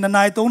ပြီးဆို2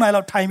နာရီ3နာရီ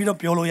လောက်ထိုင်ပြီးတော့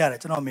ပြောလို့ရတယ်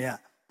ကျွန်တော်အမေက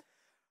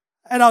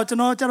အဲ့တော့ကျွန်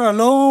တော်ကျတော့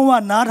လုံးဝ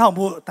နားထောင်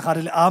ဖို့တခါတ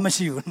ည်းအားမ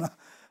ရှိဘူးနော်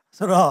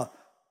ဆိုတော့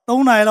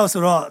3နာရီလောက်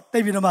ဆိုတော့တိ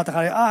တ်ပြီးတော့မှတခါ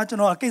တည်းကျွန်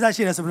တော်ကိစ္စ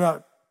ရှိတယ်ဆိုပြီးတော့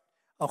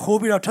ခိုး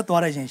ပြီးတော့ထွက်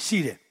သွားတဲ့ချိန်ရှိ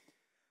တယ်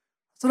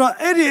ဆိုတော့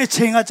အဲ့ဒီအ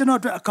ချိန်ကကျွန်တော်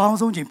အတွက်အကောင်း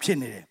ဆုံးချိန်ဖြစ်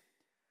နေတယ်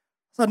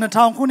ဆိုတော့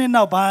2000ခုနှစ်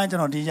နောက်ပိုင်းကျွ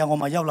န်တော်ဒီရန်ကု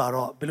န်မှာရောက်လာ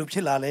တော့ဘယ်လိုဖြ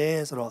စ်လာလဲ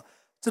ဆိုတော့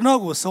ကျွန်တော်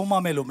ကိုဆုံးမ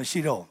မဲ့လို့မရှိ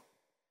တော့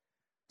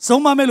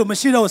ဆုံးမမဲ့လို့မ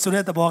ရှိတော့ဆို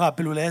တဲ့သဘောကဘ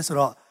ယ်လိုလဲဆို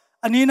တော့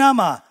အနည်းနာ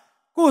မှာ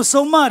ကိုယ်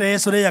ဆုံးမတယ်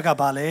ဆိုတဲ့ရက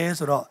ဘာလဲ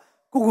ဆိုတော့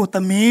ကိုသ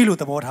မီးလို့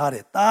သဘောထားတ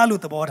ယ်သား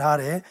လို့သဘောထား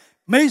တယ်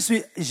မိတ်ဆွေ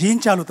အရင်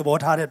ချလို့သဘော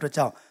ထားတဲ့အတွက်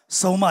ကြောင့်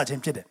ဆုံးမခြ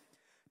င်းဖြစ်တယ်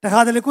တခါ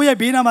တလေကိုယ့်ရဲ့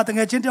ဘေးနားမှာတင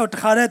ယ်ချင်းတယောက်တ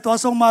ခါတည်းသွား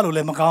ဆုံးမလို့လ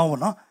ည်းမကောင်း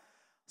ဘူးနော်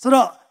ဆို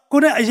တော့ကို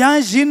ယ်နဲ့အရန်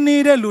ရင်းနေ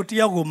တဲ့လူတ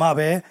ယောက်ကိုမှ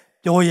ပဲ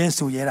ပြောရဲ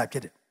ဆိုရဲတာဖြ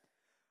စ်တယ်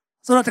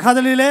ဆိုတော့တခါတ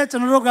လေလဲကျွ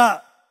န်တော်တို့က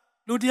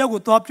လူတယောက်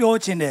ကိုသွားပြော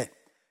ခြင်းတယ်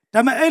ဒါ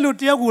ပေမဲ့အဲ့လူ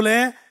တယောက်ကိုလ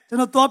ည်းကျွန်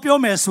တော်သွားပြော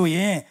မယ်ဆိုရ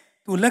င်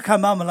သူလက်ခံ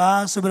မ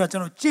လားဆိုပြီးတော့ကျွ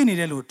န်တော်ကြည့်နေ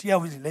တဲ့လူတယော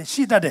က်လည်း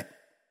ရှိတတ်တယ်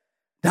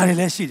ဒါတွေ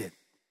လည်းရှိတယ်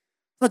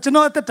ဆိုတော့ကျွန်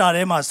တော်အသက်တာ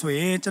ထဲမှာဆိုရ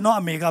င်ကျွန်တော်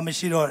အမေကမ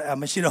ရှိတော့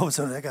ဘူး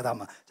ဆိုတဲ့ကတာ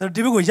မှာကျွန်တော်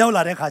ဒီဘက်ကိုရောက်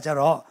လာတဲ့ခါကျ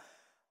တော့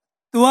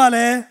သူကလ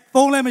ည်း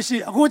ဖုန်းလည်းမရှိ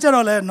အခုကျ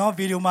တော့လည်းနော်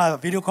ဗီဒီ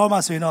ယိုခေါ်မှ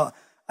ဆိုရင်တော့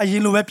အရ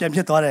င်လိုပဲပြန်ဖြ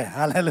စ်သွားတယ်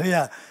ဟာလေလု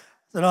ယာ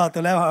ဆိုတော့သူ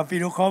လည်းဗီ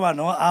ဒီယိုခေါ်မှ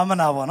နော်အာမ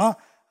နာပေါ့နော်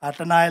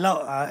တနားရီလောက်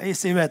အေး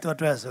ဆေးပဲသူအ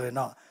တွက်ဆိုရင်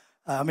တော့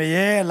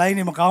အမေရဲ့ line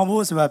နေမကော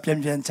င်းဘူး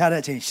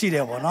ဆိုတာပြန်ချတဲ့အချိန်ရှိတ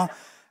ယ်ပေါ့နော်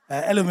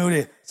အဲ့လို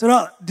မျိုးတွေ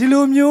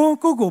ဆိုတော့ဒီလို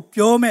မျိုးကို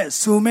ကိုပြောမဲ့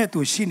ဆိုမဲ့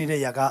သူရှိနေတဲ့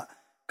ຢာ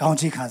ကကော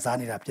င်းချီးခံစား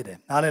နေတာဖြစ်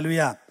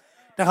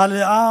တယ်ဟာလေလုယာတခါ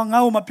လေ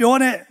ငါ့ကို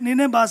မပြောနဲ့နင်း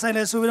နဲ့ပါဆိုင်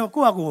လဲ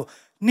ဆိုပြီးတော့ကိုယ့်အကူ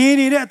နေ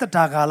နေတဲ့အတ္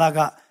တကာလ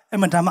ကအ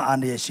မှန်တမ်းအာ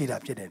ဏာရရှိတာ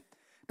ဖြစ်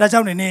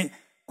တယ်ဒါကြောင့်နေ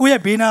ကိုယ့်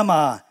ရဲ့ဘေးနားမှာ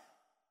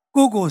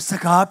ကိုစ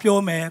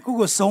ကားပြောမယ်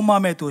ကိုဆုံးမ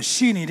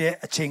မဲ့သူရှိနေတဲ့အ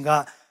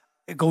ချိန်က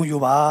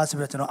အကုန်ယူပါဆို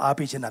ပြီးတော့ကျွန်တော်အား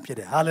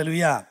ပေးချင်တာဖြစ်တယ်ဟာလေလု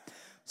ယာ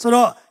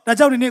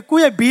ဆိုတော့ဒါကြောင့်ဒီနေ့ကို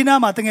ယ့်ရဲ့ဘေးနား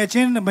မှာတ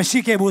ငယ်ချင်းမရှိ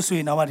ခဲ့ဘူးဆိုရ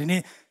င်တော့ဒီ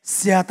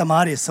နေ့ဆရာ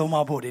သမား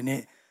တွေဆုံးမဖို့ဒီ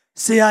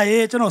နေ့ဆရာ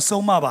ရဲ့ကျွန်တော်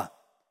ဆုံး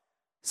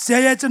မပါဆရာ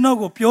ရဲ့ကျွန်တော်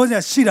ကိုပြောစ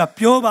ရာ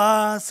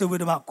ရှိတာပြောပါဆိုပြီး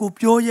တော့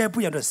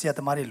ကိုပြောရဲဖို့ရတော့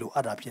ဆရာသမားတွေလိုအ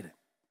ပ်တာဖြစ်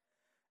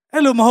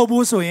တယ်အဲ့လိုမဟုတ်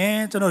ဘူးဆို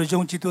ရင်ကျွန်တော်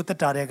ယုံကြည်သူတက်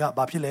တာတွေကဘာ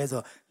ဖြစ်လဲ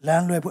ဆိုလ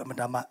မ်းလွဲဖို့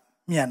အမှန်တ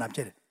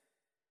မ်းမြန်တာဖြစ်တယ်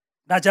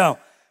ဒါကြော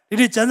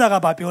င့်ဒီနေ့ကျမ်းစာက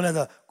ဘာပြောလဲ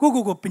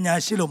ဆိုကို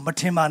ပညာရှိလို့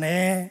မထင်ပါ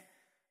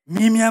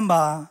နဲ့မြင်းမြ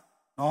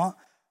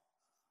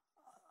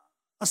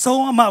န်းပါနော်အ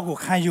ဆုံးအမ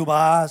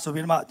ကိုခံယူပါဆို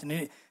ပြီးတော့ဒီ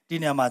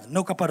နေ့ဒီနေရာမှာ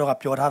နှုတ်ကပတ်တော်က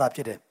ပြော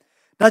ထားတာဖြစ်တယ်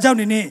ဒါကြော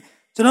င့်ဒီနေ့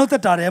ကျွန်တော်တ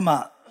က်တာထဲ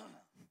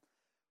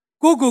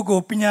မှာကို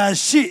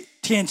ပညာရှိ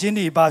ထင်ခြင်း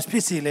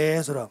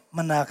တွေဘာဖြစ်စီလဲဆိုတော့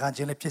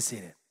မနာခံခြင်းလည်းဖြစ်စေ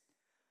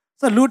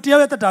တယ်ဆိုတော့လူတယောက်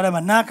ရဲ့တက်တာထဲ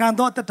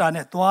မှာနာခံသော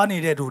တက်တာနဲ့သွားနေ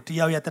တဲ့လူတ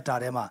ယောက်ရဲ့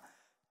တက်တာထဲမှာ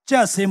ကြ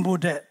က်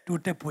စင်ဖို့တဲ့တူ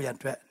တက်ဖို့ရန်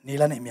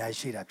အတွက်နေလနဲ့အများကြီး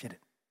ရှိတာဖြစ်တယ်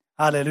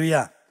ဟာလေလု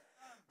ယာ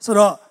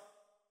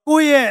ဆိုတော့ကို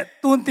ယ့်ရဲ့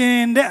တွင်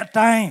တင်တဲ့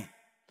အတို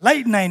င်းလို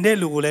က်နိုင်တဲ့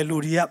လူကိုလ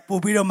ည်းလူတွေ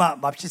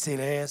ကပို့ပြီးတော့မှမဖြစ်စေ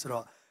လဲ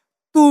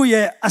ဆိုတော့သူ့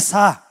ရဲ့အ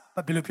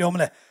စားဘယ်လိုပြောမ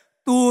လဲ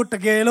သူ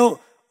တကယ်လို့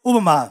ဥပ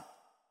မာ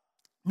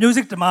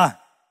music တမ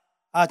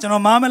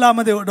ကျွန်တော်မ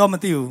လားမသိဘူးတော့မ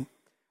သိ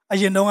ဘူးအ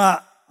ရင်တုန်း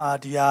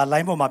ကဒီဟာ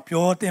line ပေါ်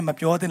မှာပြောတင်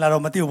မပြောတင်လာ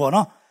တော့မသိဘူးပေါ့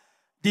နော်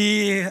ဒီ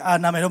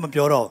နာမည်တော့မ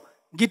ပြောတော့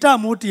ဂီ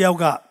တမိုးတ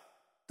ယောက်က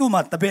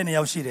သူ့မှာတပည့်2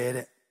ယောက်ရှိ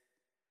တယ်တဲ့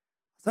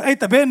ဆိုအဲ့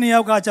တပည့်2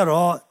ယောက်ကကျ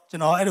တော့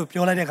ကျွန်တော်အဲ့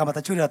လိုပြောလိုက်တဲ့အခါမှာတ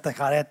ချို့တွေကတ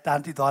ခါတည်း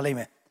တန်တိသွားလိမ့်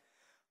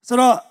မယ်ဆို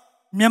တော့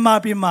မြန်မာ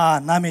ပြည်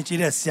မှာနာမည်ကြီး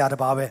တဲ့ဆရာ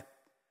တစ်ပါးပဲ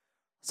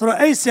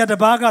ဆိုတော့အဲ့ဆရာတစ်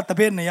ပါးက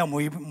တပည့်2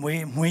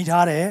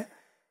ယောက်မွေးထား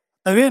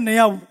တယ်တပည့်2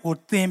ယောက်ကို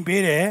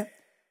သင်ပေး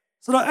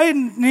တယ်ဆိုတော့အဲ့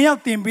2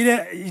ယောက်သင်ပေးတဲ့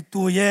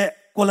သူရဲ့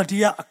quality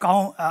ကအ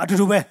ကောင်း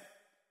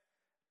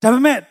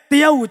အတူတူပဲဒါပေမဲ့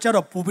တယောက်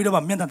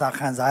ကိုကျတော့ပို့ပြီးတော့မျက်နှာသာ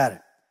ခံစားရ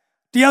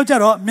တယ်တ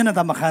ယောက်ကျတော့မျက်နှာ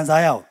သာ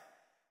မခံစားရဘူး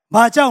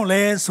ဘာကြော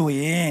င့်လဲဆို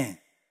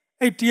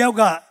ရင်အဲ့တယောက်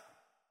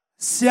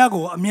ကဆရာ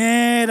ကိုအ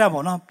မြဲတ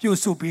မ်းပေါ့နော်ပြု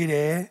စုပေးတ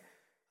ယ်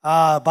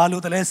ဘာ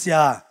လို့တလဲဆ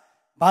ရာ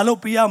ဘာလို့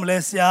ပြရမ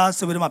လဲ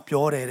ဆရာဆိုပြီးတော့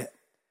ပြောတယ်တဲ့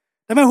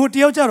ဒါပေမဲ့ဟို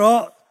တယောက်ကျတော့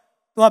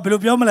သူကဘယ်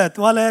လိုပြောမလဲ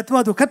သူကလ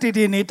ည်းသူခက်တီ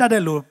တီနေတတ်တဲ့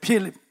လူ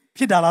ဖြ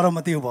စ်တာ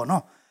လားတော့မသိ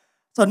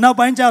ဘူးပေါ့နော်ဆိုတော့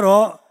နောက်ပို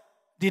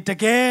င်းကျတော့ဒီတ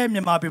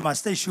ကယ်မြန်မာပြည်မှာ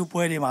state show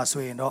ပွဲတွေ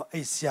မှာဆို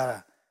ရင်တော့အဲ့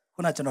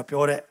ဆရာခုန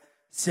ကျွန်တော်ပြောတဲ့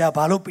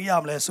ဆရာဘာလို့ပြရ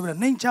မလဲဆိုပြီးတော့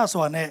နှိမ့်ချ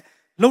စွာနဲ့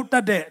လှုပ်တ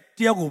တ်တဲ့တ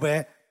ယောက်ကို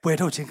ပဲ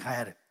ပွဲထုတ်ခြင်းခံရတ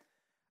ယ်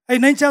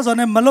အဲ့နှိမ့်ချစွာ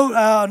နဲ့မ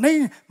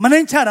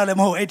နှိမ့်ချတာလည်း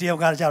မဟုတ်အဲ့တယောက်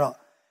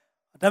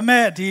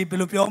ကကျတော့ဒါပေမဲ့ဒီ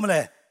ဘယ်လိုပြော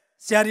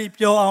မလဲဆရာကြီး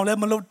ပြောအောင်လ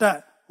ည်းမလှုပ်တတ်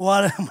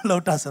ဟိုကလည်းမလှု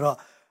ပ်တတ်ဆိုတော့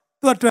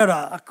သူ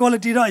ကတွေ့တော့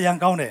quality တော့အရင်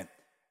ကောင်း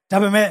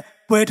တယ်ဒါပေမဲ့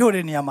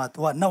ပွဲထုတ်တဲ့နေရာ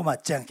မှာသူက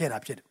နောက်မှကြံ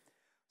ခဲ့တာဖြစ်တယ်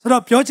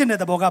ဆိုတော့ပြောချင်တဲ့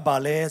သဘော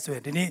ကဘာလဲဆို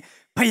ရင်ဒီနေ့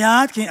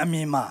ဖယားခင်အမြ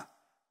င်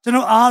မှာကျွန်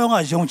တော်အားလုံးက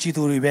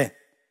ယုံကြည်သူတွေပဲ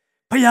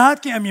ဖယား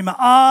ခင်အမြင်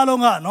မှာအားလုံး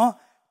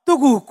ကနော်သူ့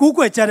ကိုကူး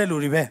ကွယ်ကြ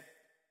တဲ့လူတွေပဲ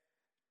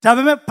ဒါ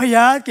ပေမဲ့ဖ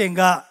ယားခင်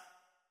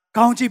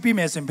ကကောင်းချီးပေး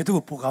မယ်ဆိုရင်ဘယ်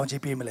သူ့ကိုပူကောင်း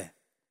ချီးပေးမလဲ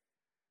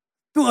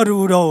သူ့အ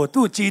ရူတော်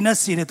သူ့ဂျင်း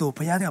နဲ့စီတဲ့သူ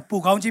ဖယားခင်က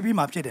ပူကောင်းချီး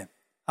ပေးမှာဖြစ်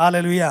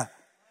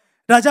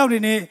တယ်ဟာလေလုယာဒါကြောင့်ဒီ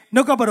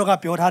နေ့နှုတ်ကပတ်တော်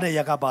ကပြောထား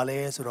တဲ့ຢာကပါ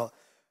လဲ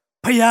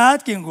ဆိုတော့ဖ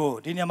ယားခင်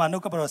ကိုဒီနေရာမှာ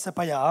နှုတ်ကပတ်တော်ဆက်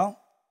ဖတ်ရ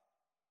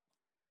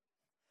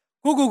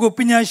အောင်ကို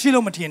ပညာရှိ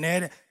လို့မထင်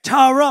နဲ့တဲ့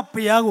ထာဝရ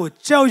ဘုရားကို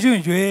ကြောက်ရွံ့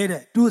ရွယ်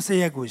တဲ့ဒုစ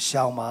ရိုက်ကို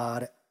ရှောင်ပါ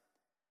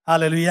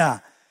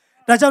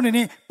တဲ့ဟာလေလုယာဒါကြောင့်ဒီ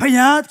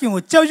နေ့ဘုရားသခင်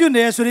ကိုကြောက်ရွံ့တ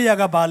ယ်ဆိုတဲ့ຢာ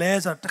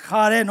ကဘာလဲဆိုတော့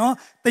တခါတ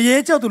ည်းနော်တရေ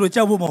ကြောက်သူလို့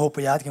ကြောက်ဖို့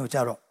မဟုတ်ဘုရားသခင်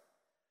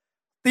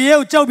ကိုကြောက်တော့တရေ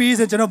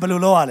ကိုကြောက်ပြီးဆိုကျွန်တော်ဘယ်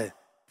လိုလုပ်ရလဲ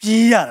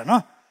ပြေး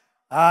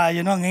ရတာနော်ရ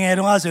င်တော့ငငယ်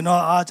တုန်းကဆိုရင်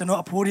တော့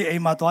ကျွန်တော်အဖိုး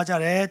တွေအိမ်မှာသွားကြ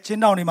တယ်ချင်း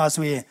တောင်တွေ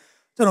မှာဆို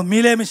ရင်ကျွန်တော်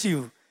မီးလည်းမ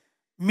ရှိဘူး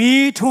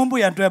မီးထွန်း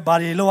ပွေရန်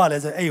အတွက်ဘာတွေလုပ်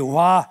ရလဲဆို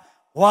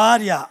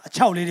အဲ့ဝါတွေ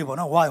အချောက်လေး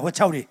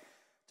တွေပေါ့နော်ဝါချောက်တွေ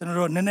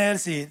ကျွန်တော်တို့နည်းန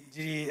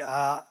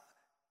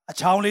ည်းစီဒီအ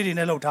ချောင်းလေး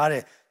တွေနဲ့လှုပ်ထား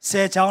တယ်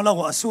10ချောင်းလောက်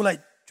ကိုအဆု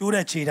လိုက်ကျိုး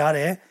တဲ့ခြေထားတ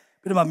ယ်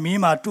ပြီးတော့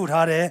မီးမှာတု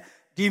ထားတယ်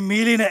ဒီ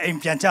မီးလေး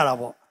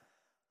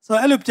နဲ့အိမ်ပြန်ကြတာပေါ့ဆိုတော့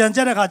အဲ့လိုပြန်ကြ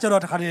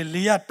တဲ့ခါကျတော့တခါတည်း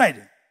လေရတိုက်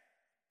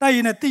တယ်တိုက်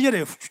ရင်လည်းတိရက်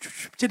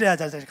တွေဖြစ်တဲ့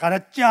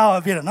အခါကျခါတော့ကြာ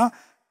ဖြစ်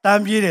တယ်နော်တ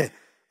မ်းပြေးတယ်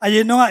အရ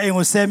င်တော့အိမ်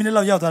ကို10မိ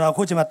နစ်လောက်ရောက်သွားတာအ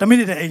ခုချိန်မှာ10မိ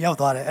နစ်တည်းအိမ်ရောက်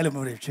သွားတယ်အဲ့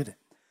လိုမျိုးတွေဖြစ်တယ်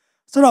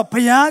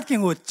ဆိုတော့ဘုရား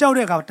ခင်ကိုကြောက်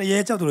တဲ့အခါ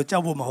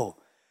တရေကြောက်သူလို့ကြောက်ဖို့မဟုတ်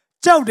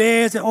ကြောက်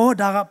တယ်ဆို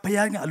ဒါ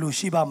ကဘုရားခင်အ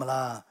လိုရှိပါ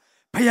မလား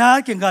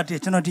ဖယားခင်ကတည်း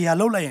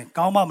ကျွန်တော်ဒီဟာလှုပ်လိုက်ရင်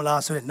ကောင်းပါ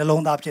မလားဆိုတဲ့နှ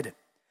လုံးသားဖြစ်တယ်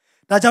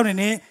။ဒါကြော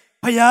င့်ဒီနေ့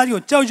ဖယား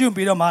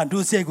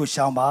ကိုကြောက်ရွံ့ပြီးတော့မှဒုစရိုက်ကို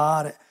ရှောင်ပါ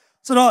တဲ့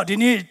။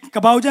ဆိုတော့ဒီနေ့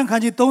ကပောက်ကျန်းခ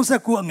န်းကြီး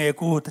39အငယ်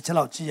ကိုတစ်ချက်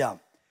လောက်ကြည့်ရအောင်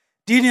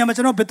။ဒီနေရာ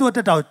မှာကျွန်တော်ဘယ်သူ့အတ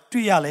က်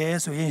တောင်တွေ့ရလဲ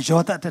ဆိုရင်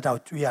ယောသအတက်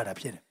တောင်တွေ့ရတာ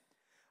ဖြစ်တယ်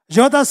။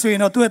ယောသဆိုရင်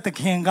တော့သူ့ရဲ့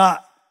သခင်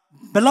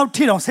ကဘယ်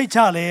လောက်ထိတောင်စိတ်ချ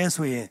လဲ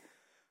ဆိုရင်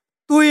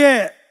သူ့ရဲ့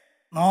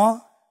နော်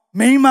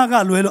မိန်းမ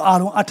ကလွယ်လို့အား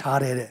လုံးအပ်ထား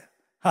တယ်တဲ့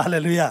။ဟာလေ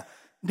လုယာ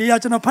။ဒီ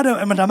ကကျွန်တော်ဖတ်တဲ့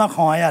အမှန်တ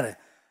မ်းခေါ်ရရတယ်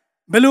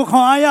ဘယ်လိုခွ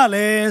န်အားရ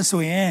လဲ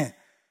ဆိုရင်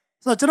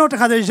ဆိုတော့ကျွန်တော်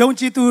တခါတည်းယုံ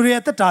ကြည်သူ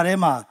တွေအ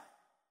သက်တာထဲမှာ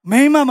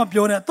မိမမ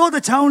ပြောနဲ့တော့တ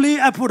ချောင်းလေး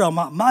အပ်ဖို့တော့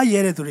မရဲ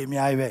တဲ့သူတွေအ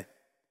များကြီးပဲ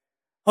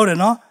ဟုတ်တယ်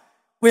နော်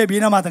ကိုယ့်ရဲ့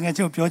ဘေးနားမှာတကယ်ချ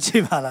င်းပြောချ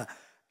င်ပါလား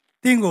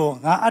တင်းကို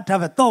ငါအပ်ထား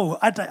ပဲတော့ကို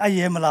အ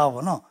ရဲမလား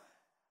ဘောနော်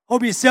ဟု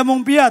တ်ပြီဆရာမုံ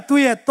ပြသူ့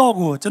ရဲ့တော့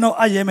ကိုကျွန်တော်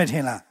အရဲမယ်ထ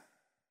င်လား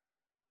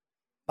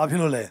ဘာဖြစ်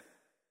လို့လဲ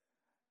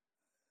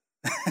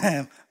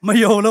မ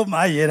ယုံလို့မ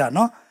ရဲတာ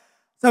နော်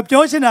ဆို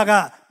ပြောချင်တာက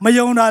မ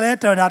ယုံတာလဲ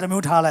တော်တာတ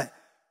မျိုးထားလိုက်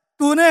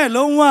သူနဲ့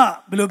လုံးဝ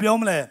ဘယ်လိုပြော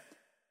မလဲ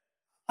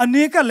အန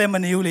ည်းကလည်းမ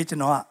နေဘူးလေကျွ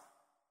န်တော်က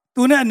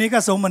သူနဲ့အနည်းက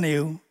ဆုံးမနေ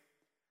ဘူး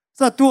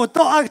ဆိုတော့သူ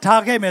တော့အ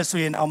ထားခဲ့မယ်ဆို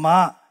ရင်အမ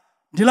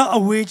ဒီလောက်အ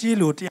ဝေးကြီး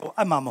လို့တယောက်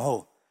အမှမဟု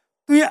တ်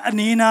သူရဲ့အန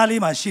ည်းနာ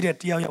လေးမှာရှိတဲ့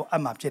တယောက်အ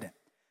မှဖြစ်တယ်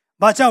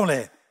ဘာကြောင့်လဲ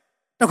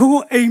တခုခု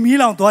အိမ်မီး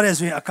လောင်သွားတယ်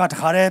ဆိုရင်အခါတ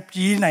ခါတည်း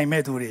ပြေးနိုင်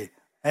မဲ့သူတွေ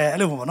အဲ့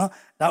လိုပေါ့နော်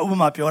ဒါဥပ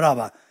မာပြောတာ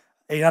ပါ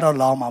အိမ်ကတော့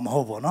လောင်မှာမ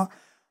ဟုတ်ပေါ့နော်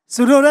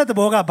ဆိုတော့တဲ့သ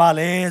ဘောကဘာ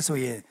လဲဆို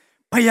ရင်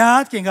ဘု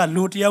ရားခင်က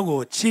လူတယောက်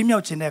ကိုချီးမြှော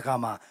က်ခြင်းတဲ့အခါ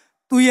မှာ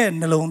သူ့ရဲ့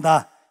နှလုံး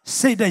သား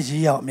စိတ်သက်ရ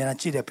ည်ရောက်အများ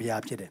ကြီးကြည့်တဲ့ဘု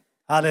ရားဖြစ်တယ်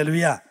ဟာလေလု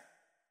ယာ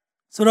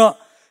ဆိုတော့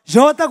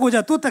ယောသကို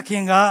သူ့သခ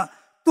င်က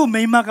သူ့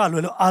မိန်းမကလွ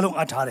ယ်လို့အားလုံး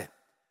အပ်ထားတယ်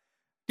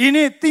ဒီ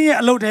နေ့တင်းရဲ့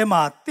အလုပ်ထဲ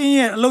မှာတင်း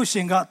ရဲ့အလုပ်ရှ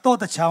င်ကတော့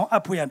တချောင်းအ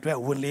ပ်ဖို့ရအတွက်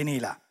ဝင်လေးနေ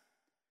လား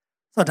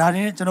ဆိုတော့ဒါ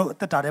နဲ့ကျွန်တော်အ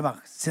သက်တာထဲမှာ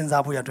စဉ်း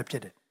စားဖို့ရအတွက်ဖြ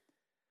စ်တယ်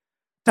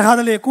တခါတ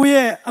လေကို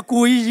ယ့်ရဲ့အ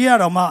ကိုကြီးရေးရ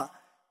တော့မှ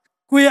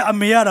ကိုယ့်ရဲ့အ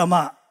မေရတော့မှ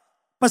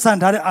ပတ်စံ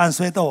ထားတဲ့အန်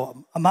ဆွဲတော့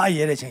အမအ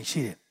ရဲတဲ့ချိန်ရှိ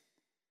တယ်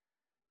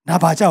ဒါ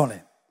ဘာကြောင့်လဲ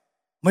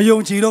မယုံ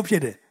ကြည်လို့ဖြ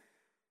စ်တယ်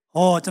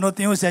ဟောကျွန်တော်တ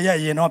င်းကိုဆရာရ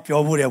ရင်တော့ပြော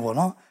ဖို့တယ်ပေါ့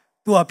နော်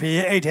သူ့အဖေ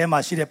ရဲ့အိတ်ထဲမှာ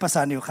ရှိတဲ့ပတ်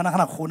စံတွေကိုခဏခ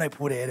ဏခိုးနိုင်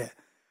ဖိုးတယ်တဲ့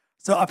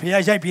ဆိုတော့အဖေက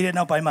ရိုက်ပြီးတဲ့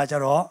နောက်ပိုင်းမှာကျ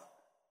တော့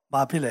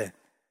ဘာဖြစ်လဲ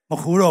မ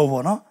ခိုးတော့ဘူး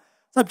ပေါ့နော်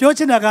ဆိုတော့ပြော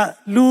ချင်တာက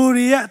လူ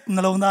တွေရဲ့နှ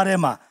လုံးသားထဲ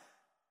မှာ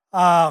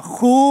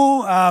ခိုး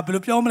ဘယ်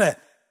လိုပြောမလဲ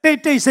တိ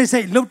တ်ဆိ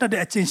တ်လှုပ်တတ်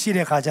တဲ့အချင်းရှိ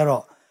တဲ့ခါကျ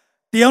တော့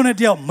တယောက်နဲ့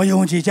တယောက်မ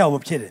ယုံကြည်ကြ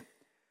ဘူးဖြစ်တယ်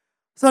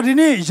ဆိုတော့ဒီ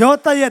နေ့ယော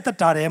သရဲ့တ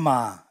တာထဲမှာ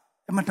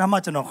အမှန်တ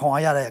မ်းကျွန်တော်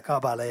ခေါ်ရတဲ့အခါ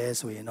ပါလဲ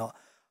ဆိုရင်တော့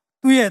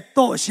သူ့ရဲ့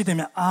တော့ရှိတဲ့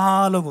မြ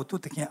အားလုံးကို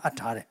သူ့တခင်အပ်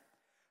ထားတယ်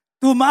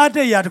သူမအပ်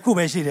တဲ့ຢာတစ်ခု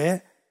ပဲရှိတယ်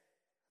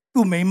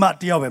သူ့မိန်းမ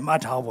တယောက်ပဲမအ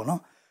ပ်ထားဘူးပေါ့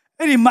နော်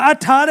အဲ့ဒီမအပ်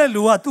ထားတဲ့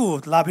လူကသူ့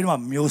ကိုလာပြီး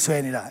တော့မျိုးဆွဲ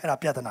နေတာအဲ့ဒါ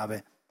ပြဿနာပဲ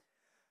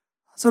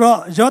ဆိုတော့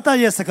ယောသ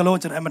ရဲ့စကားလုံး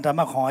ကျွန်တော်အမှန်တ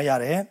မ်းခေါ်ရ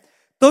တယ်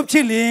တို့ဖြ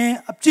စ်လင်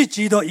အပြစ်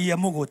ကြီးသောဤအ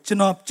မှုကိုကျွန်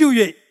တော်ပြု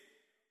၍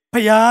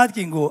ဖျားခ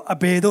င်ကိုအ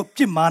ဘယ်သို့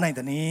ပြစ်မှားနိုင်သ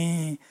န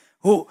ည်း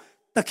ဟုတ်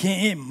သခင်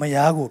၏မ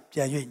ယားကိုပြ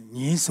န်၍ည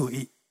င်းဆို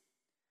၏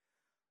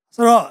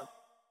ဆိုတော့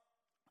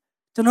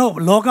ကျွန်တော်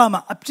လောက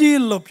မှာအပြစ်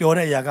လို့ပြော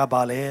တဲ့အရာက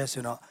ဘာလဲ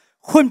ဆိုတော့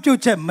ခွင့်ပြု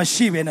ချက်မ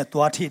ရှိဘဲနဲ့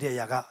သွားထိတဲ့အ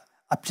ရာက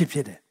အပြစ်ဖြ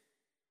စ်တယ်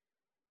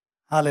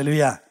ဟာလေလု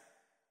ယာ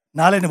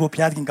နားလည်နေဖို့ဘု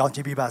ရားခင်ကောင်း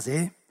ချီးပေးပါစေ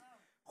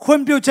ခွ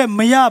င့်ပြုချက်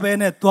မရဘဲ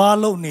နဲ့သွား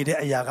လို့နေတဲ့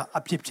အရာက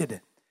အပြစ်ဖြစ်တ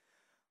ယ်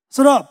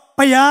ဆိုတော့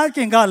ဘုရားခ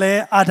င်ကလ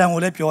ည်းအာဒံကို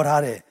လည်းပြော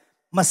ထားတယ်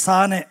မ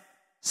စားနဲ့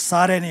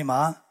စားတဲ့နေ့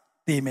မှာ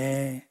တည်မ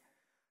ယ်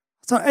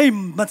ဆိုတော့အဲ့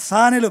မ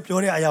စားနဲ့လို့ပြော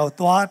တဲ့အရာကို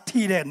သွား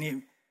ထိတဲ့နေ့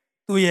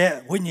သူ့ရဲ့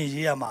ဝိညာဉ်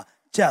ရေးရမှာ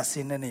ကြဆ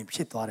င်းတဲ့နေ့ဖြ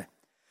စ်သွားတယ်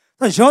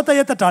ဆိုတော့ယောသ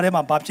ရဲ့တတာထဲ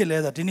မှာဘာဖြစ်လဲ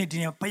ဆိုတော့ဒီနေ့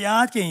ဘု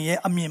ရားခင်ရဲ့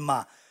အမြင်မှာ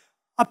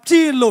အပြ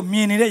စ်လို့မြ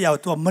င်နေတဲ့အရာ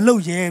ကိုသူကမလု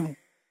ပ်ရဲဘူး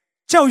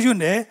ကြောက်ရွံ့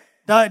တယ်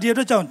ဒါဒီအ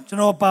တွက်ကြောင့်ကျွန်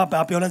တော်ဘာ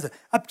ပြောလဲဆို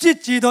အပြစ်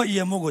ကြီးသောဤ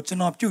အမှုကိုကျွန်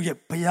တော်ပြုတ်ရ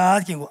ဘုရား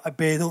ခင်ကိုအ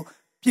ဘယ်သို့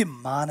ပြစ်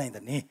မှားနိုင်သ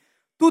နည်း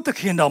သူ့သ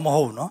ခင်တော်မ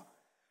ဟုတ်နော်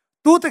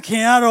သူ့သခ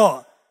င်ကတော့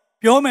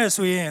ပြောမယ်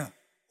ဆိုရင်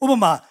ဥပ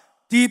မာ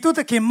ဒီသူ့သ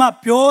ခင်မ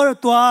ပြော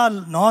သွား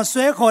နော်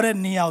ဆွဲခေါ်တဲ့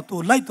နေရာကိုသူ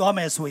လိုက်သွားမ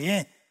ယ်ဆိုရ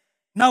င်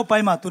နောက်ပို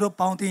င်းမှာသူတို့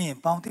ပေါင်းသိရင်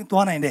ပေါင်းသိ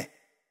သွားနိုင်တယ်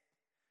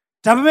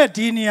ဒါပေမဲ့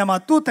ဒီနေရာမှာ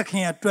သူ့သခ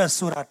င်အတွက်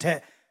ဆိုတာထက်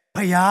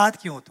ဘုရား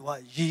ခင်ကိုသူက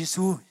ယေ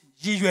ရှု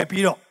ရည်ရွယ်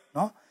ပြီးတော့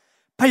နော်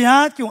ဘု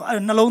ရားက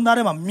နှလုံးသား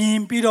ထဲမှာမြင်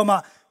ပြီးတော့မှ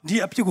ဒီ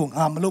အဖြစ်ကို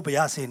ငါမလုပ်ပါရ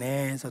စေနဲ့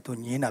ဆိုတော့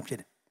သူညင်းတာဖြစ်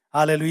တယ်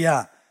ဟာလေလုယာ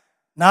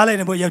နားလည်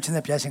နေဖို့ရောက်ခြင်း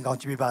နဲ့ဘုရားရှင်ကောင်း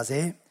ချီးပေးပါစေ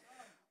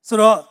ဆို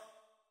တော့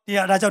ဒီအ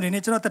ရာကြောင့်ဒီ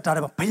နေ့ကျွန်တော်တက်တာတ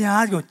ယ်ဘု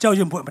ရားကိုကြောက်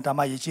ရွံ့ဖို့အမှန်တ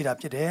မ်းရည်ရှိတာ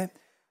ဖြစ်တယ်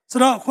ဆို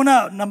တော့ခုန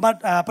နံပါတ်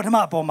ပထမ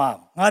အပေါ်မှာ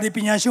ငါဒီပ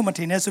ညာရှုမထ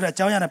င်နဲ့ဆိုတဲ့အ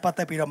ကြောင်းအရာနဲ့ပတ်သ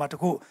က်ပြီးတော့မှတ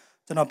ခု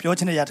ကျွန်တော်ပြော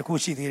ချင်တဲ့အရာတခု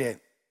ရှိသေးတယ်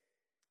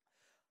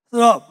ဆို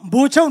တော့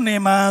ဘူချုပ်နေ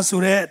မှဆို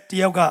တဲ့တ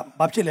ယောက်က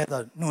ဘာဖြစ်လဲဆို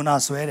တော့နူနာ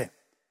ဆွဲတယ်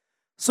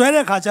ဆွဲ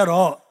တဲ့ခါကျ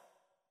တော့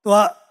သူက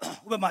ဥ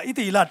ပမာဣ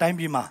တိလတိုင်း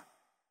ပြည်မှာ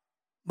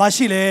မ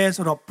ရှိလဲ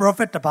ဆိုတော့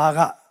prophet တပါးက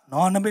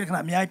နော်နမိတ်ခဏ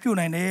အများကြီးပြုတ်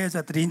နိုင်တယ်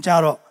ဆိုတဲ့သတင်းကြ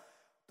တော့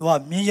သူက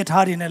မြင်းရ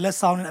ထားတွေနဲ့လက်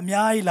ဆောင်တွေအ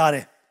များကြီးလာတ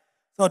ယ်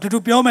ဆိုတော့တူ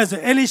ပြောမယ်ဆို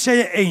အေလိရှေ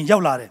ရဲ့အိမ်ရော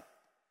က်လာတယ်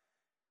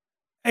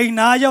အိမ်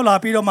နာရောက်လာ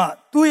ပြီးတော့မှ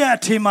သူ့ရဲ့အ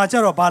ထင်မှာကျ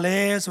တော့ဗာလဲ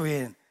ဆိုရ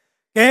င်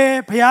ကဲ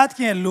ဘုရားသခ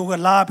င်လူက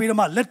လာပြီးတော့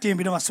မှလက်တင်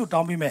ပြီးတော့မှဆုတော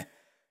င်းပြီးမယ်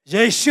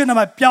ယေရှုနာ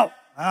မပျောက်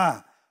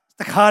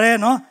တခါတည်း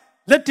နော်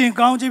လက်တင်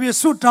ကောင်းချီးပြီး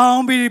ဆုတော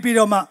င်းပြီး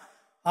တော့မှ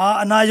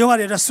အနာရောဂါ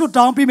တွေဆွတ်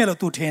တောင်းပြီးမယ်လို့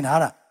သူထင်ထား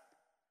တာ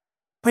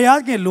ဘုရား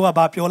ခင်လူက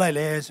ဘာပြောလိုက်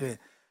လဲဆိုရင်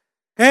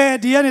ကဲ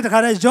ဒီကနေတခါ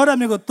တည်းယောဒ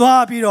မြို့ကို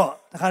သွားပြီးတော့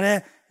တခါတည်း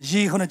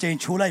ရေခုနှစ်ကြိမ်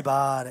ချိုးလိုက်ပါ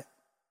တဲ့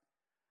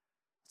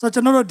ဆိုတော့ကျွ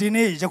န်တော်တို့ဒီ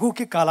နေ့ယခု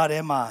ခေတ်ကာလထဲ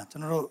မှာကျွ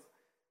န်တော်တို့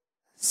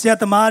ဆရာ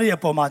သမားတွေအ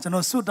ပေါ်မှာကျွန်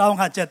တော်ဆွတ်တောင်း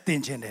ခါချက်တ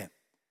င်ခြင်းတယ်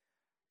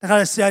တခါ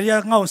တည်းဆရာ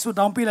ကြီးကငါ့ကိုဆွတ်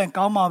တောင်းပေးလိုက်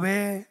ကောင်းပါပဲ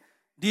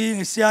ဒီ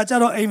ဆရာကြ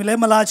တော့အိမ်လ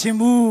ည်းမလာချင်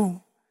ဘူး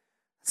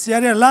ဆရာ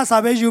ကြီးလက်စာ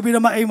ပဲယူပြီး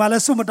တော့မှအိမ်မှာလ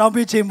ည်းဆွတ်မတောင်း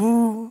ပေးချင်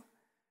ဘူး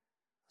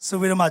ဆို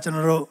ပြီးတော့မှကျွန်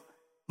တော်တို့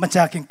မချ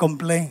ခင်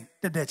complain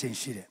တက်တဲ့ချိန်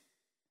ရှိတယ်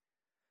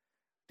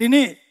ဒီ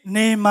နေ့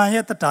နေမန်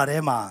ရဲ့တတာထဲ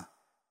မှာ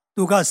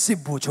သူကစစ်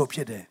ဘူချုပ်ဖြ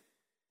စ်တယ်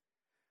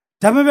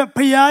ဒါပေမဲ့ဖ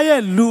ယား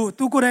ရဲ့လူ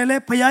သူကိုယ်တိုင်လ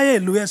ည်းဖယားရဲ့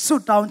လူရဲ့ဆွ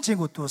တ်တောင်းခြင်း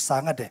ကိုသူစာ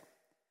ငတ်တယ်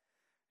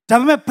ဒါ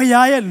ပေမဲ့ဖ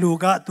ယားရဲ့လူ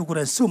ကသူကိုယ်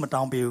တိုင်ဆွတ်မ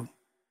တောင်းပေးဘူး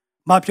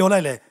မပြောလို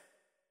က်လေ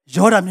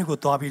ယောဒမြို့ကို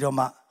သွားပြီးတော့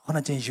မှခုန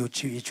ချင်းယူ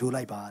ချိုး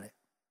လိုက်ပါတဲ့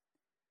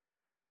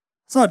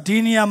ဆိုတော့ဒီ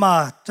နေရာမှာ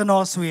ကျွန်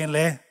တော်ဆိုရင်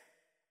လေ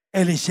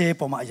အဲလိရှေ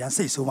ပေါ်မှာအရန်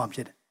စိတ်ဆိုးမှဖြ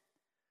စ်တယ်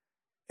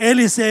အဲ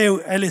လိရှေ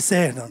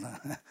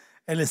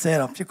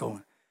တော့ဖြစ်ကုန်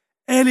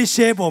အဲလိ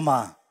ရှေပေါ်မှာ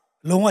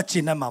လုံးဝကျ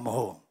ဉ်းတတ်မှာမ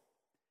ဟုတ်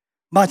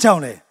မချော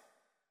င်းလေ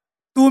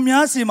သူ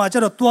များစီမှာကျ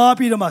တော့တွား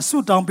ပြီးတော့မှဆု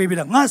တောင်းပေးပြီး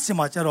တော့ငါစီ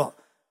မှာကျတော့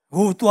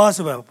ဟိုတွား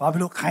ဆိုပဲဘာဖြ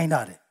စ်လို့ခိုင်းတာ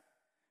လဲ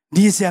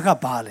ဒီဆရာက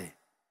ဘာလဲ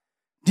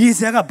ဒီဆ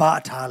ရာကဘာ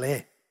အထားလဲ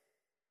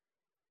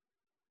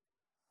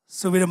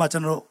ဆိုပြီးတော့မှကျွ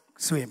န်တော်တို့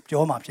ဆိုရင်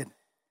ပြောမှာဖြစ်တယ်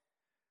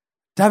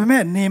ဒါပေ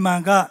မဲ့နေမ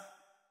န်က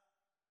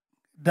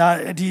ဒါ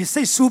ဒီ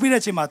စိတ်ဆူပြီး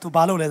တဲ့အချိန်မှာသူ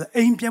ဘာလုပ်လဲဆို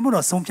အိမ်ပြန်ဖို့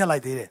တော့ဆုံးဖြတ်လို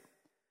က်သေးတယ်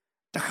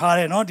တခါတ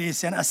ည်းနော်ဒီဆ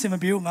ရာအစင်မ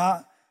ပြေဘူးငါ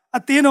အ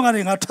တင်းတော့က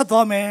နေငါထွက်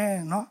သွားမယ်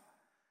နော်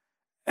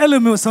အဲ့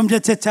လိုမျိုးဆုံးဖြ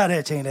တ်ချက်ချ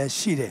တဲ့အချိန်လည်း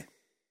ရှိတယ်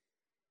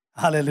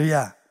ဟာလေလု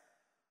ယာ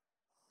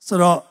ဆို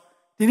တော့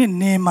ဒီနေ့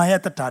နေမန်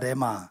ရဲ့တက်တာထဲ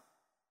မှာ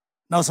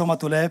နောက်ဆုံးမှ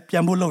သူလည်းပြ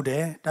န်ဖို့လုပ်တ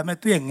ယ်ဒါပေမဲ့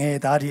သူ့ရဲ့ငယ်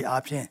သားဒီ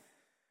အားဖြင့်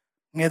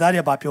ငယ်သား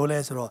တွေကဘာပြောလဲ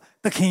ဆိုတော့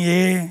သခင်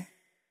ရေ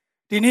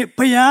ဒီနေ့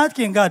ဘုရားခ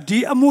င်ကဒီ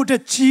အမှုတ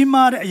ကြီး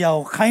မားတဲ့အရာ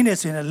ကိုခိုင်းတယ်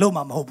ဆိုရင်လည်းလုပ်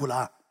မှာမဟုတ်ဘူး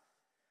လား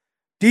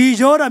ဒီ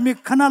ယောဒမြ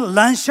ခဏလ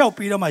မ်းလျှောက်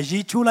ပြီးတော့မှရီ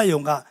ချိုးလို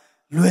က်ုံက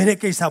လွယ်တဲ့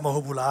ကိစ္စမဟု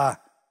တ်ဘူးလား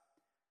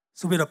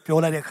ဆိုပြီးတော့ပြော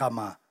လိုက်တဲ့အခါ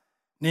မှာ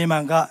နေမ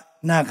န်က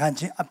နာခံ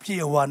ခြင်းအပြ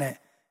ည့်အဝနဲ့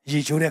ရီ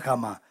ချိုးတဲ့အခါ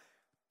မှာ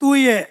သူ့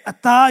ရဲ့အ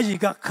သားရည်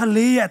ကခ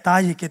လေးရဲ့အ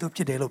သားရည်ကဲ့သို့ဖြ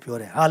စ်တယ်လို့ပြော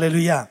တယ်ဟာလေ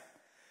လုယာ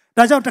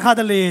ဒါကြောင့်တစ်ခါ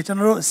တလေကျွန်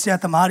တော်တို့ဆရာ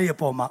သမားတွေအ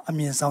ပေါ်မှာအ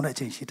မြင်ဆောင်တဲ့အ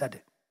ချိန်ရှိတတ်တ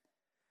ယ်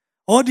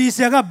။ဟောဒီဆ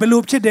ရာကဘယ်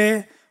လိုဖြစ်တယ်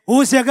။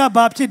ဟိုဆရာက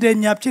ဘာဖြစ်တယ်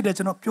ညာဖြစ်တယ်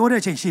ကျွန်တော်ပြောတဲ့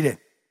အချိန်ရှိတယ်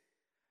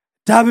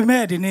။ဒါပေ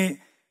မဲ့ဒီနေ့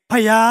ဖ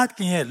ယားခ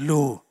င်ရဲ့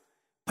လူ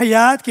ဖ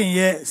ယားခင်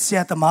ရဲ့ဆ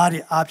ရာသမားတွေ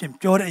အားဖြင့်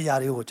ပြောတဲ့အရာ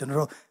တွေကိုကျွန်တော်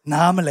တို့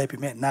နားမလည်ပြီ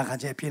မဲ့နာခံ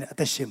ချက်ဖြစ်နေအ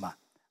သက်ရှင်ပါ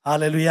။ဟာ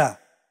လေလုယာ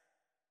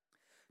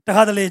။တ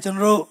ခါတလေကျွန်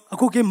တော်တို့အ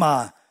ခုခေတ်မှာ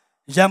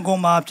ရန်ကု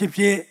န်မှာဖြစ်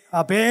ဖြစ်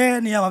ဘယ်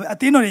နေရာမှာအ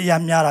တင်းတော်တွေအ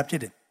များများတာဖြ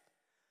စ်တယ်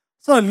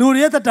။ဆိုတော့လူ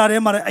တွေရဲ့တက်တာထဲ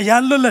မှာအရာ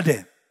လွတ်လပ်တ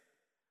ယ်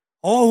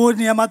။ဟို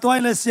နေရာမှာတွို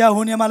င်းလဲဆရာ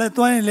ဟိုနေရာမှာလဲ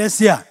တွိုင်းလဲဆ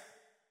ရာ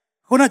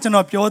ခုနကျွန်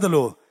တော်ပြောသ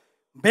လို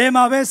ဘယ်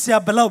မှာပဲဆရာ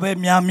ဘလောက်ပဲ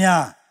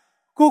များ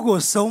ကို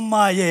ဆုံးမ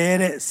ရဲ့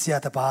တဲ့ဆရာ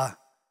တပါး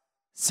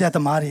ဆရာသ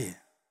မားတွေ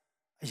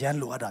အရန်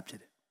လိုအပ်တာဖြစ်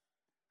တယ်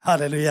။ဟာ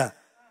လေလုယာ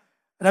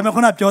။ဒါပေမဲ့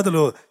ခုနပြောသ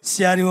လိုဆ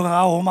ရာတွေက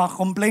ဟိုမှာ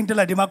complaint တက်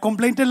လိုက်ဒီမှာ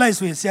complaint တက်လိုက်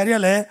ဆိုရင်ဆရာတွေက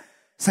လည်း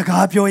စ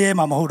ကားပြောရဲ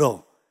မှာမဟုတ်တော့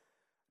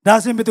ဒါ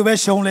ဆိုရင်ဘယ်သူပဲ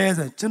ရှုံးလဲ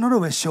ဆိုရင်ကျွန်တော်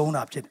တို့ပဲရှုံး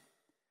တာဖြစ်တယ်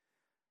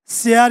ဆ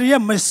ရာကြီး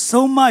ရဲ့မ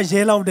ဆုံးမ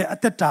ရဲလောက်တဲ့အ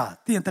သက်တာ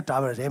တင့်အသက်တာ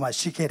ပဲထဲမှာ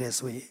ရှိခဲ့တယ်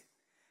ဆိုရင်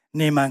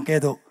နေမန်ကဲ့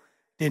သို့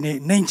ဒီနေ့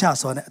နှိမ်ချ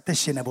စွာနဲ့အသက်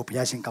ရှင်နေဖို့ဘု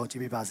ရားရှင်ကောင်း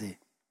ချီးပေးပါစေ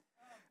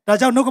။ဒါ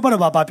ကြောင့်နှုတ်ကပတ်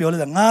တော်ဘာပြောလဲ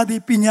ဆိုငါသ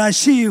ည်ပညာ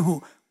ရှိဟု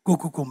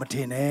ကိုမထ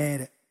င်နဲ့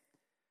တဲ့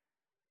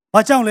။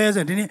ဘာကြောင့်လဲ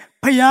ဆိုရင်ဒီနေ့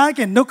ဘုရားက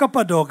နှုတ်ကပ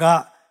တ်တော်က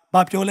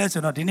ဘာပြောလဲ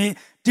ဆိုတော့ဒီနေ့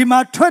ဒီမှာ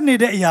ထွက်နေ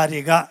တဲ့အရာ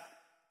တွေက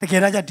တကယ်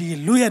တော့ဒီ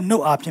လူရဲ့နှု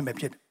တ်အားဖြင့်ပဲ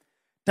ဖြစ်တယ်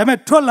။ဒါပေမဲ့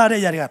ထွက်လာတဲ့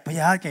အရာတွေကဘု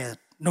ရားက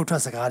နှုတ်ထွ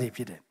က်စကားတွေဖြ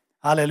စ်တယ်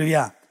။ဟာလေလု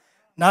ယာ။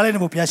နားလည်နေ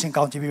ဖို့ဘုရားရှင်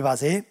ကောင်းချီးပေးပါ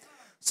စေ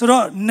ဆို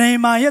တော့နေ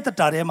မာရဲ့တ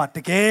တာထဲမှာတ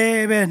က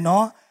ယ်ပဲเนา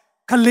ะ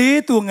ခ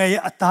လေးသူငယ်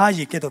ရဲ့အသားရ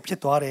ည်ကဲ့သို့ဖြစ်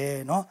သွားတယ်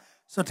เนาะ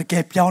ဆိုတော့တက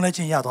ယ်ပြောင်းလဲခြ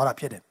င်းရသွားတာ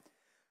ဖြစ်တယ်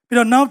ပြီး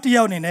တော့နောက်တစ်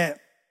ယောက်အနေနဲ့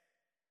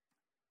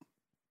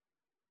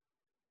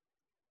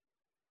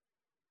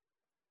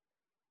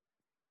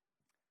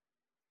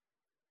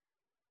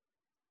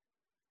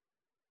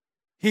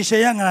ဟေရှ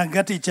ယငါဂ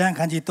တိကျမ်းခ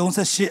န်းကြီး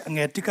38အင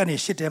ယ်1ကနေ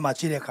8ထဲမှာ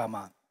ကြည့်တဲ့အခါ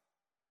မှာ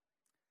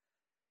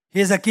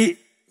ဟေဇကိ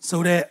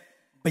ဆိုတဲ့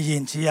ဘုရ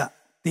င်ကြီးက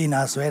တေ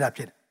နာဆွဲတာ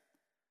ဖြစ်တယ်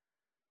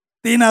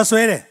။တေနာ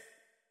ဆွဲတယ်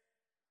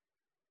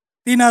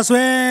။တေနာ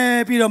ဆွဲ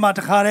ပြီးတော့မှတ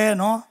ခါတည်း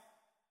နော်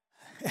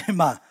အဲ့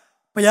မှာ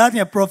ဘုရားရှ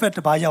င် prophet တ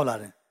ပါးရောက်လာ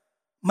တယ်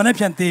။မနေ့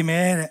ပြန်တေမ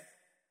ယ်တဲ့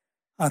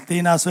။တေ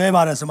နာဆွဲ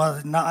ပါတယ်ဆိုမှ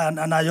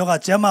အနာယောဂ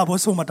ကျမ်းမာ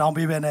ဖို့ဆုံးမတောင်း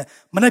ပေးပဲနဲ့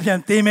မနေ့ပြန်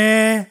တေမယ်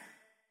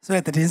ဆို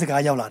တဲ့သတင်းစ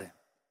ကားရောက်လာတယ်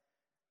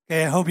။ကဲ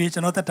ဟုတ်ပြီကျွ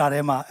န်တော်တက်တာထဲ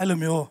မှာအဲ့လို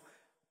မျိုး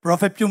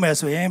prophet ပြုမယ်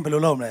ဆိုရင်ဘယ်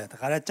လိုလုပ်မလဲ။တ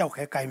ခါတည်းကြောက်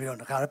ခဲကင်ပြီးတော့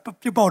တခါတည်း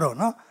ပြုတ်ပေါက်တော့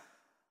နော်။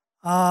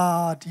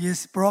ဒီ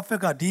prophet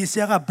ကဒီဆ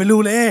ရာကဘယ်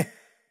လိုလဲ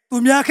သူ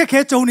များခက်ခဲ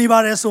ကြုံနေပါ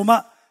တယ်ဆိုမှ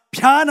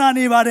ဖြားနာ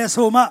နေပါတယ်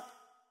ဆိုမှ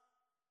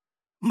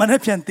မနေ့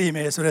ပြန်တည်မ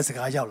ယ်ဆိုတဲ့စ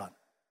ကားရောက်လာ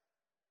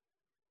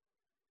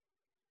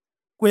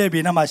ကိုယ့်ရဲ့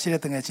ဘေးနားမှာရှိ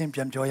တဲ့တငယ်ချင်းပြ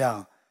န်ပြောရအော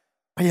င်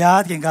ဘု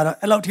ရားခင်ကတော့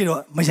အဲ့လောက်ထိ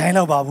တော့မရိုင်း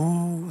တော့ပါ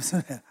ဘူး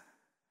ဆိုတဲ့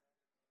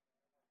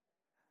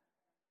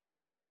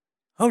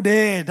ဟုတ်တ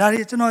ယ်ဒါ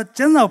တွေကျွန်တော်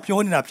ကျမ်းစာပြော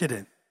နေတာဖြစ်တ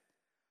ယ်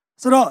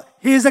ဆိုတော့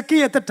ဟေဇကိ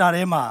ရဲ့တက်တာ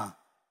ထဲမှာ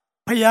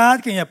ဘုရား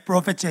ခင်ရဲ့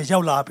prophet ချက်ရော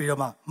က်လာပြီးတော့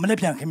မှမနေ့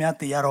ပြန်ခင်ဗျား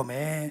တည်ရတော့မ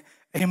ယ်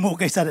အိမ်မို့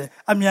ကိစ္စတဲ့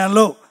အမြန်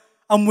လို့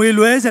အမွေ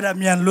လွဲဆိုတဲ့အ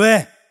မြန်လွဲ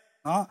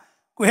နော်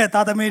ကိုယ့်ရဲ့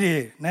သားသမီးတွေ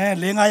နဲ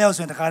4-5ယောက်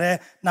ဆိုရင်တခါတည်း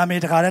နာမ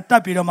ည်တခါတည်းတ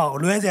က်ပြီးတော့မှ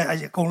လွဲစရာအ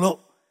ကုန်လို့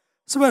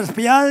ဆိုတော့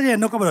ဘုရားရဲ့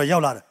နှုတ်ကပတ်တော်ရော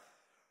က်လာတယ်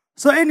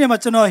ဆိုအဲ့ဒီမှာ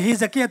ကျွန်တော်ဟေ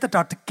ဇကိရဲ့တက်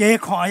တာတကယ်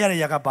ခွန်အားရတဲ့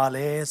ຢာကပါ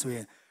လဲဆိုရ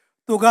င်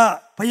သူက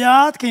ဘု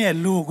ရားခင်ရဲ့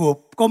လူကို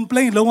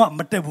complain လုံးဝမ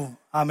တက်ဘူး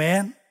အာမင်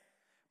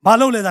ဘာ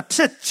လို့လဲဆိုထ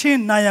က်ချ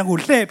င်းနာယံကို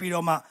လှည့်ပြီး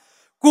တော့မှ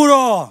ကို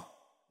တော့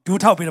ဒူး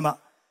ထောက်ပြီးတော့မှ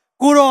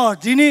ကိုတော့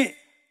ဒီနေ့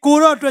ကို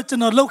တော့အတွက်ကျွ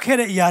န်တော်လုပ်ခဲ့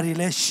တဲ့အရာတွေ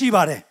လည်းရှိ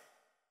ပါတယ်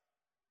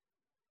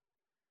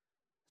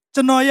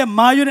ကျွန်တော်ရဲ့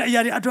မာရွေးတဲ့အရာ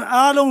တွေအတွက်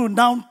အားလုံးကို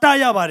နောင်တ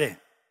ရပါတယ်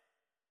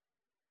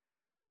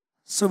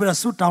ဆိုပြီးတော့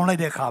ဆူတောင်းလို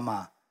က်တဲ့အခါမှာ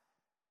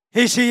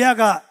ဟေရှေယ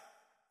က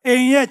အိ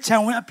မ်ရဲ့ခြံ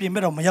ဝင်းအပြင်ဘ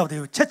က်တော့မရောက်သေး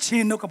ဘူးချက်ချ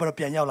င်းနှုတ်ကပတော့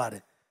ပြန်ရောက်လာတ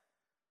ယ်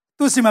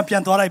သူ့စီမှာပြ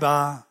န်သွားလိုက်ပါ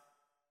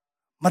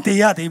မတည်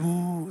ရသေး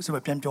ဘူးဆို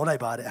ပြီးပြန်ပြောလို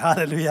က်ပါတယ်ဟာ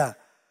လေလုယာ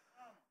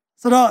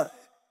ဆိုတော့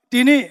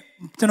ဒီနေ့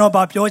ကျွန်တော်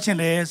ဗာပြောချင်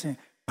လဲဆိုရင်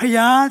ဖ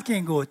ခ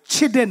င်ကိုချ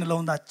စ်တဲ့နှ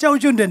လုံးသားကြောက်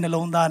ရွံ့တဲ့နှ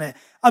လုံးသားနဲ့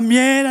အ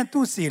မြဲတမ်း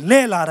သူ့စီလှ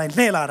ည့်လာတိုင်း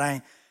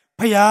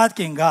ဖခ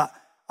င်က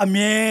အ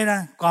မြဲတ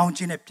မ်းကောင်းခြ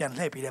င်းနဲ့ပြန်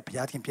လှည့်ပြီးတဲ့ဖ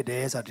ခင်ဖြစ်တ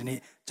ယ်ဆိုတာဒီနေ့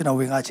ကျွန်တော်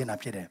ဝင်ကားချင်တာ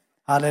ဖြစ်တယ်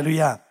ဟာလေလု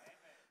ယာ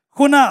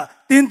ခုန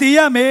တင်တည်ရ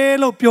မယ်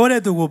လို့ပြော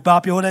တဲ့သူကိုဗာ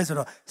ပြောလဲဆို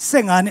တော့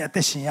15နှစ်အသ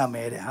က်ရှင်ရမ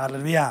ယ်တဲ့ဟာလေ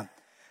လုယာ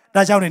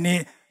ဒါကြောင့်ဒီနေ့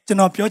ကျွန်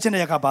တော်ပြောချင်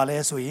တဲ့ကဘာလဲ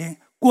ဆိုရင်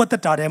ကိုယ့်အသ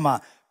က်တာထဲမှာ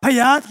ဖ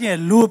ခင်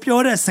လူပြော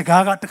တဲ့စ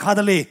ကားကတခါတ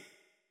လေ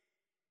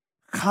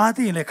ခါ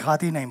သိရင်လည်းခါ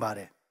သိနိုင်ပါတ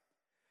ယ်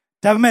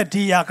ဒါပေမဲ့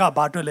ဒီယာက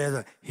ဘာအတွက်လဲ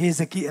ဆိုဟေဇ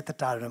ကိအသက်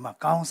တာထဲမှာ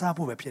ကောင်းစား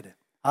ဖို့ပဲဖြစ်တယ်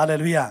ဟာလေ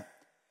လုယာ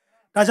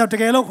ဒါကြောင့်တ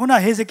ကယ်လို့ခုန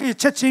ဟေဇကိ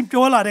ချက်ချင်း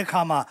ပြောလာတဲ့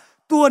ခါမှာ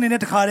သူ့အနေ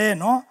နဲ့တခါတည်း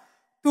နော်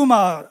သူ့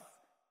မှာ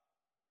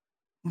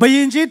ဘယ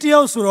င်ကြီးတ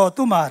ယောက်ဆိုတော့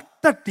သူ့မှာ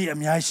တက်တီအ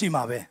များရှိ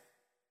မှာပဲ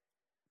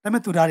ဒါပေ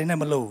မဲ့သူဓာတ်တွေနဲ့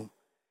မလို့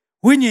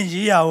ဝိညာဉ်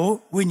ရေးရာကို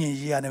ဝိညာဉ်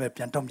ရေးရာနဲ့ပဲ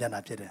ပြန်တုံ့ပြန်တာ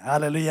ဖြစ်တယ်ဟာ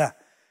လေလုယာ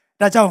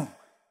ဒါကြောင့်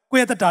ကို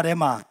ယ့်ရဲ့တက်တာထဲ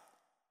မှာ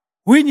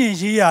ဝိညာဉ်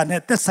ရေးရာနဲ့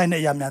သက်ဆိုင်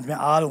တဲ့အရာများ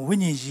များအားလုံးဝိ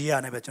ညာဉ်ရေးရာ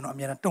နဲ့ပဲကျွန်တော်အ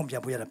များနဲ့တုံ့ပြ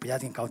န်ဖို့ရတယ်ဘုရား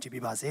သခင်ကောင်းချီး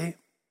ပေးပါစေ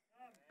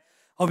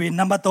ဟုတ်ပြီ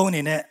နံပါတ်3အ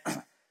နေနဲ့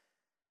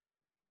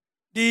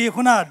ဒီ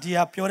ခုနဒီ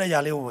ဟာပြောတဲ့အရာ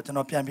လေးကိုကျွန်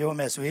တော်ပြန်ပြော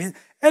မယ်ဆိုရင်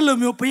အဲ့လို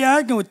မျိုးဘု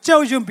ရားကိုကြော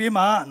က်ရွံ့ပြီး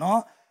မှနော်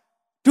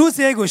ဒုစ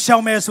ရိုက်ကိုရှော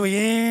င်မယ်ဆိုရ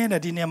င်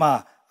တဲ့ဒီနေ့မှာ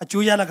အ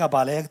ကျိုးရလဒ်က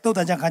ပါလေသုတ်တ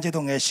န်ချမ်းခန်းကျက်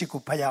တော်ငယ်၈ခု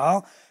ဖတ်ရအော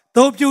င်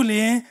သို့ပြုလျ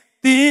င်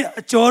တင်း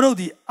အကျော်တို့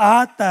သည်အာ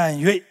တန်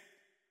၍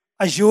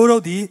အယိုး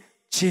တို့သည်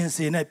ချင်း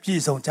စေနဲ့ပြ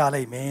ည့်စုံကြ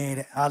လိမ့်မယ်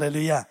တဲ့ဟာလေ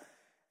လုယာ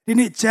ဒီ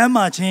နေ့ကျမ်း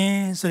မာခြင်း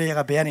ဆိုတဲ့က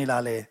ဘယ်ကနေလာ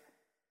လဲ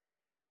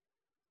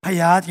ဖ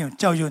ယားတင်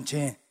ကြောက်ရွံ့ခြ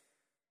င်း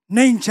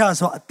နှိမ်ချ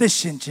စွာအသက်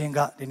ရှင်ခြင်းက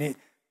ဒီနေ့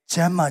ကျ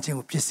မ်းမာခြင်း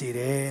ကိုဖြစ်စေတ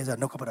ယ်ဆိုတော့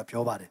နှုတ်ကပတ်တော်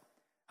ပြောပါတယ်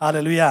ဟာ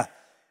လေလုယာ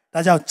ဒါ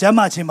ကြောင့်ကျမ်း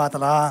မာခြင်းပါသ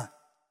လား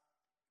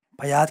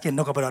ဖယားတင်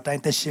နှုတ်ကပတ်တော်အတို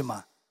င်းသက်ရှင်မှာ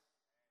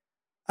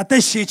အသ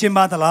က်ရှင်ခြင်း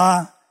ပါသလား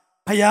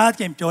ဖယား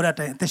တင်ပြောတဲ့အ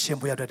တိုင်းအသက်ရှင်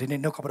ဖို့ရတဲ့ဒီနေ့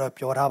နှုတ်ကပတ်တော်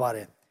ပြောထားပါတ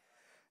ယ်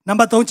နံ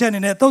ပါတ်3ချက်အနေ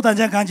နဲ့သုတ်တန်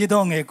ချမ်းခန်းကြီး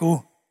တော်ငယ်ကို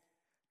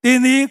တ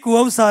င်းသည်ကို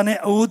ဥစ္စာနှ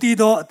င့်အဝူတီ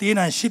သောအသေး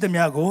နံရှိသ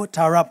မျှကို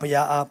သာရဘု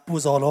ရားအားပူ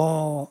ဇော်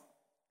လော့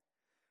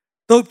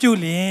သို့ပြု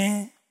လျင်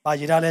ပါ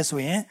ရထားလဲ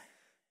ဆိုရင်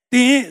တ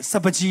င်းစ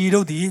ပကြီး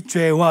တို့သည်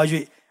ကျွယ်ဝ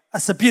၍အ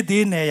စပစ်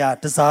သေးနေရာ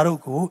တစားတို့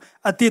ကို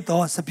အတစ်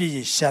သောစပစ်ရ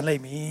ရှမ်းလို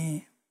က်မည်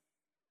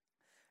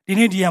ဒီ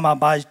နေ့ဒီမှာ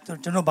ဘာ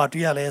ကျွန်တော်ဗာ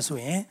တွေ့ရလဲဆို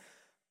ရင်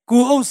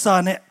ကိုဥစ္စာ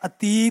နဲ့အ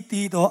တီး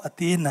တီးသောအ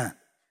သေးနံ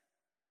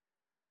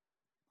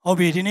ဟုတ်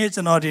ပြီဒီနေ့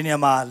ကျွန်တော်ဒီနေရာ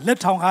မှာလက်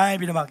ထောင်ခိုင်း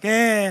ပြီးတော့မှကဲ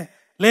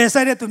လေ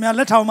ဆိုင်တဲ့သူများ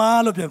လက်ထောင်ပါ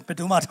လို့ပြောဘယ်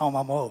သူမှထောင်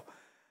မှာမဟုတ်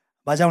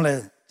။ဘာကြောင့်လဲ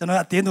ကျွန်တော်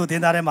အတင်းသူတ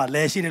င်းသားထဲမှာ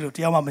လဲရှိတယ်လို့တ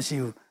ရားမှမရှိ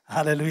ဘူး။ဟာ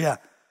လေလုယာ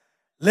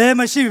။လဲ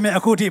မရှိပေမဲ့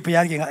အခုထိဘု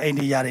ရားခင်ကအိမ်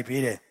ဒီရာတွေ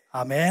ပေးတယ်။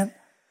အာမင်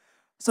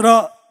။ဆို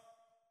တော့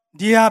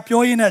ဒီဟာ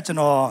ပြောရင်းနဲ့ကျွန်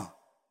တော်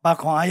ဘာ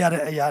ခွန်အားရ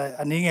တဲ့အရာ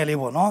အနည်းငယ်လေး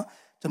ပေါ့နော်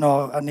။ကျွန်တော်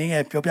အနည်းင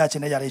ယ်ပြောပြချ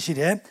င်တဲ့အရာလေးရှိ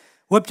တယ်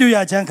။ဝတ်ပြုရ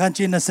ချမ်းခန်း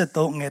ကြီး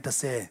23ငွေ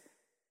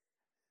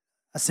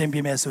30အစဉ်ပြ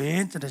မယ်ဆိုရ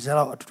င်ကျွန်တော်ကျွန်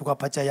တော်အတူတူက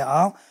ဖတ်ကြရ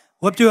အောင်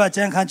။ဝတ်ပြုရချ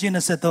မ်းခန်းကြီး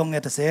23ငွေ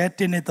30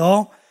တင်းနဲ့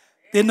3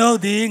တင်းတို့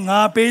သည်ငါ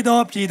ပေးသော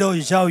ပြည်သို့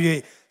ရောက်၍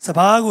စ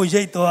ပားကို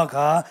ရိတ်သောအ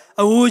ခါ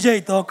အဝိုးရိ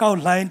တ်သောကောက်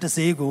လှိုင်းတစ်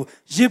စီးကို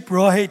ရစ်ဘ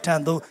ရဟိတ်ထံ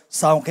သို့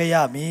ဆောင်ခဲ့ရ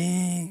မ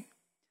ည်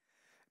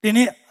ဒီ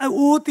နေ့အ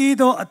ဝိုးတီး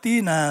သောအ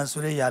တီးနံ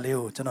ဆိုတဲ့ຢာလေး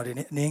ကိုကျွန်တော်ဒီ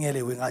နေ့အနည်းငယ်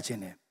လေးဝင်ကားခြ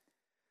င်းတယ်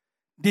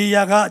ဒီ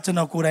ຢာကကျွန်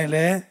တော်ကိုယ်တိုင်လ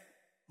ည်း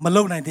မ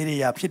လုံနိုင်သေးတဲ့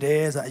ຢာဖြစ်တယ်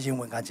ဆိုအရင်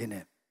ဝင်ကားခြင်းတ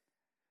ယ်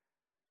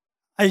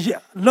အ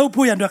လှုပ်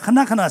ဖို့ရတဲ့ခဏ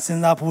ခဏစ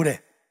ဉ်းစားဖို့တယ်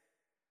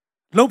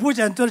လှုပ်ဖို့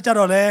ကြ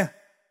တော့လဲ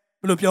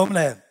ဘယ်လိုပြောမ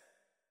လဲ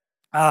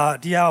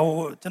ဒီဟာကို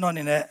ကျွန်တော်အ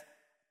နေနဲ့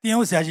တင်း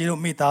ဟုတ်ဆရာကြီး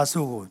တို့မိသား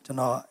စုကိုကျွန်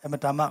တော်အမ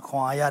တမခွ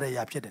န်အားရတဲ့အ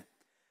ရာဖြစ်တယ်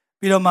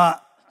ပြီးတော့မှ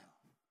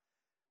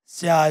ဆ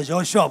ရာ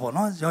ရောရှော့ပေါ့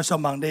နော်ရော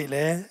ရှော့မောင်တိတ်လ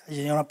ည်းအရ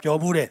င်ကပြော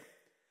ဘူးတယ်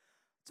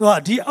ဆို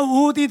တော့ဒီအ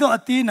ဝူးတီးတော့အ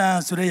တီးနံ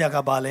ဆိုတဲ့ຢာက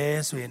ပါလဲ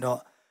ဆိုရင်တော့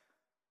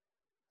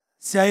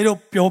ဆရာကြီးတို့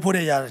ပြောဖို့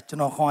တဲ့ຢာကျွန်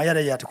တော်ခွန်အားရ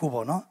တဲ့ຢာတစ်ခု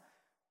ပေါ့နော်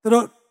သူ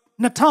တို့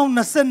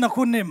2022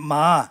ခုနှစ်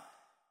မှာ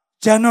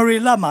January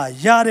လမှာ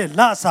ရတဲ့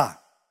လစာ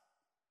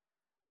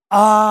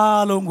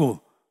အားလုံးကို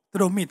သူ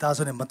တို့မိသား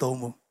စုနဲ့မတုံး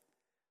ဘူး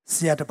ဆ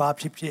ရာတစ်ပါး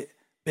ဖြစ်ဖြစ်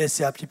ပဲဆ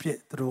ရာဖြစ်ဖြစ်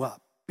သူတို့က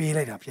ပေး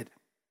လိုက်တာဖြစ်တယ်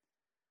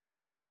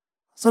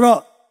ဆိုတော့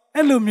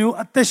အဲ့လိုမျိုး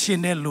အသက်ရှင်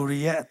တဲ့လူတွေ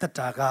ရဲ့အသက်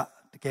တာက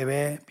တကယ်ပဲ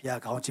ဘုရား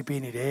ကောင်းချီး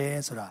ပေးနေတယ်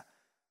ဆိုတာ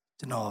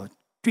ကျွန်တော်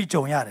တွေ့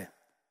ကြုံရတယ်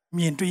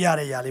မြင်တွေ့ရ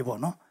တဲ့ຢာလေးပေါ့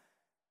နော်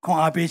ခွန်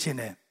အားပေးခြင်း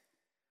တယ်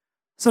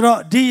ဆိုတော့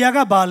ဒီຢာက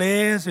ဘာလဲ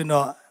ဆိုရင်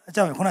တော့အ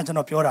ကြောင်းခုနကျွန်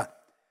တော်ပြောတာ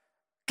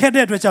ခက်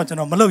တဲ့အတွက်ကြောင့်ကျွန်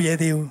တော်မလုပ်ရဲ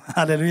သေးဘူး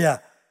ဟာလေလုယာ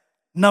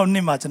နောက်နှ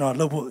စ်မှာကျွန်တော်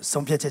လုပ်ဖို့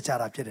ဆုံးဖြတ်ချက်ချ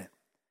တာဖြစ်တယ်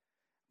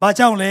ဘာ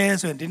ကြောင့်လဲ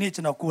ဆိုရင်ဒီနေ့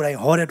ကျွန်တော်ကိုယ်တိုင်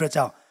ဟောတဲ့အတွက်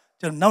ကြောင့်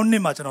ကျွန်တော်နောက်နှ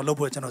စ်မှာကျွန်တော်လုပ်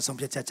ဖို့ကျွန်တော်ဆုံး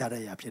ဖြတ်ချက်ချ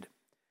တဲ့အရာဖြစ်တယ်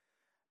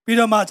ပြီး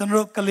တော့မှကျွန်တော်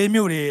တို့ကလေး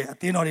မျိုးတွေအ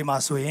တင်းတော်တွေမှာ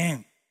ဆိုရင်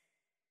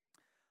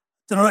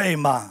ကျွန်တော်တို့အိ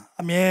မ်မှာ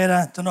အမြဲတ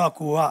မ်းကျွန်တော်အ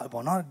ကူက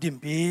ပေါ့နော်ဒင်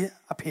ပီ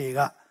အဖေက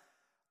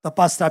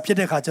ပါစတာဖြစ်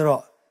တဲ့ခါကျ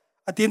တော့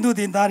အတင်းသူ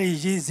တင်းသားတွေ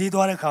ရေးစည်း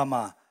သွားတဲ့ခါ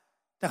မှာ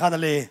တခါတ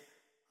လေ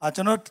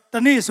ကျွန်တော်တ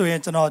နေ့ဆိုရင်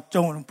ကျွန်တော်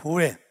ကြုံဖိုး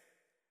တယ်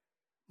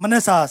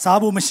Manessa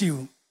Sabu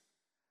Mashu.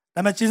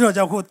 The Machizo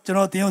Jaco,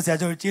 General Dios,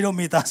 Giro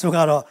Mita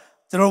Sugaro,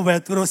 General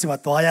Turosima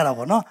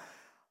Toyara, no?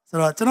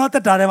 So, General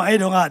Tatarem, I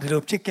don't have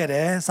to chicken,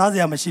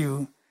 Sazia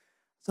Mashu.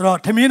 So,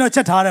 Tamino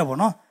Chatara,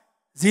 no?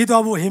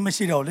 Zito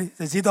Himashiro,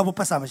 the Zito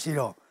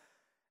Passamashiro.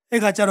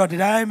 Egacharo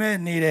did I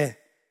need a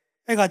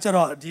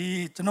Egacharo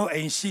di General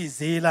Ainshi,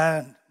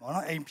 Zealand, Mono,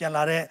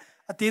 Aimpialare,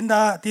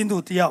 Atinda,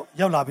 Tindu Tia,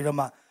 Yola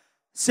Biroma.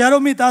 Sero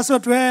Mita so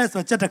dress,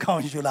 or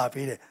Chetacon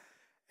Shula.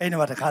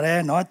 Anyway, the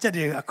Kare, no,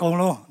 Chetty, a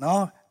Congo,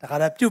 no, the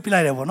Kare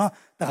Pupila, no,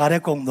 the Kare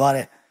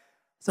Condore.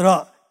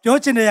 So,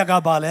 George in the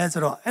Yagabale,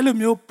 so,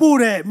 Elumio,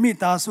 Pure,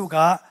 Mita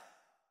Suga,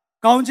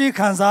 Kaunji,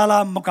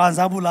 Kanzala,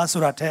 Mokanzabula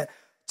Surate,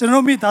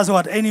 General Mita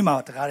what any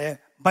mouth, the Kare,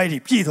 by the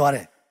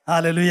Pidore.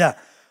 Hallelujah.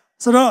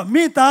 So,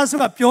 Mita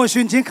Suga, Pure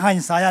Shinjin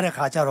Kansaya,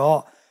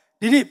 Kacharo,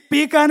 did it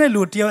pick and a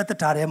lutio at the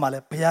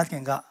Taremale,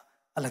 Piakinga,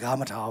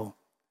 Alagamatao.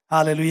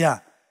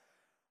 Hallelujah.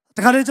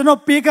 The Carrigan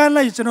pick and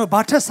like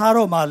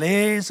Batasaro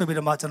Malay, so be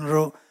the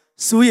Martin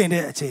Sui in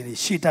the Chili,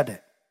 she did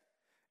it.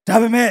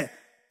 Tabime,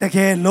 the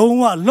K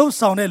low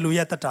sounded Louis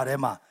at the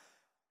Tarema.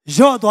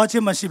 Jo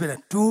Dodging Machine,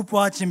 2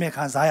 Poachim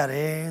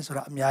Kansaya, so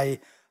Miai,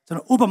 so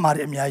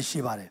Ubamari Miai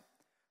Shibare.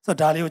 So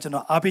Dali, which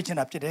no Abichin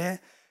up today.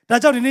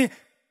 That's how any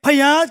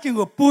Payat can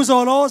go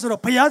Puzolos or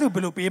Payat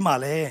Bulupi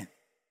Malay.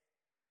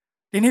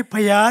 Any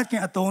Payat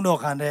can atono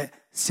Kande,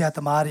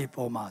 Siatamari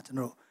Poma,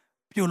 no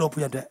Pulo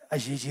Puya, a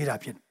Gigi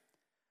Rapin.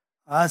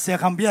 Sia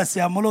Khampi,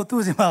 Sia Molo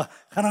Tuzima,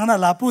 Hanana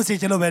La Pussy,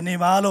 Cheloveni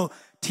Malo,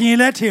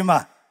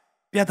 Tiletima,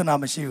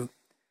 Vietnam Shoe.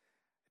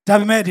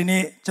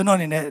 Tabimedini,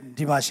 Janonine,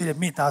 Dimashi,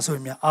 Mita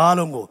Sumia,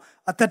 Alongo,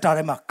 at the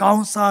Tarema,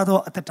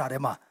 Counsado at the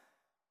Tarema.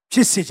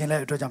 She's sitting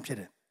like to jump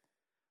it.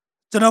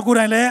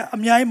 Janogurale,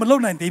 Amia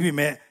Malone and Baby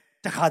me,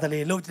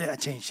 Takadali looked at a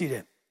change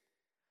sheet.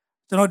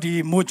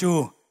 Janodi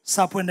Muju,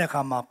 Sapune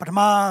Kama,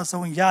 Patma,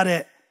 so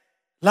Yare,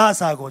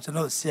 Lasago,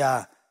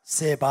 Janosia,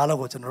 Se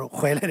Balago, General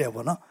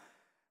Huele,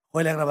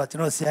 well,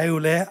 I say,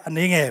 and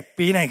Ninge,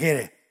 Pin and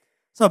Kere.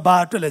 So,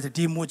 about to let the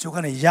team which you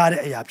can yard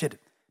a yapit,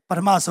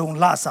 but Maso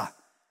Lassa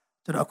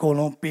to the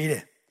colon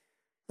Pide.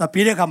 The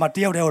Pide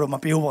Camatio de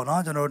Oromapio,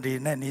 no, General D.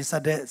 Nisa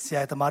de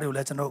Siatamario,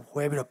 let know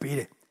where we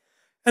Pide.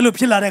 A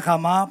lupilla de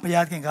Kama,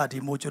 Piakin got the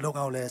mucho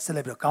local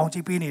celebrate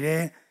county pini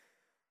de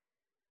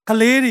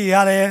Kaleri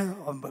Yale,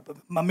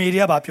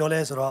 Mamedia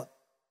Bapioles or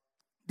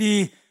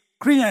the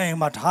Korean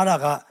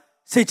Mataraga,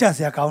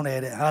 Sechas account,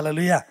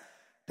 hallelujah.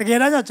 The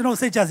Gerana to know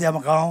Sechas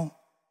Yamagon.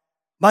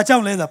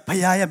 Macham lay the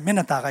Paya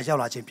Minata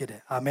Jala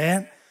Chimpide.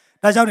 Amen.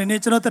 That's how the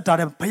nature of the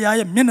Tara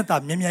Paya Minata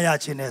Mimia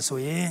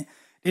Chinesui.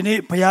 In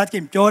it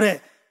Payakim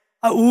Jore,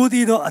 a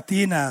Udido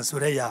Athena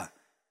Sureya.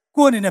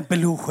 Go in a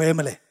Belu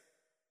family.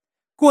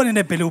 Go in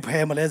a Belu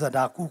family as a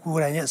dark cuckoo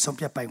and yet some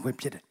pia pine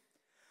whipped.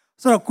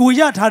 So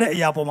Kuya Tare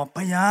Yapoma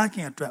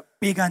Payakin to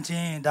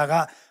Piganchin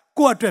Daga,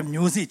 go to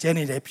music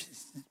Jenny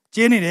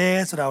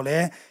Day, so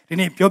Dale, in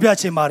it Pioia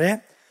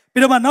Chimare.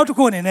 But not to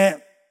go in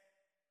it.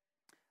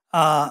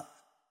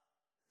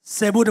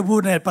 Sebu the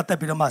Buddha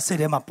Patapiloma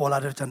Sedema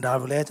Polar and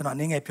Darvlet and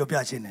Ninga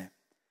Piopiacine.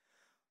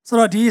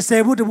 So the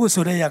Sebu the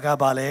Busureya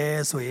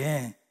Gabale, so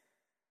ye.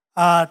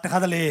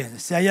 Takadale,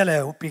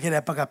 Sayale, who pick it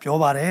up a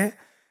piovare.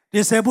 The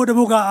Sebu the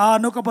Buga,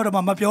 no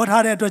capotama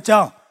Piotare to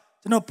chow.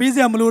 No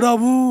Pizia Mulura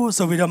Wu,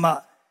 so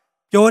Vidama,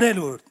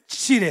 Piorelu,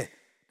 Chile.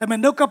 The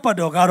Mendoca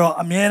Padogaro,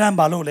 Amiena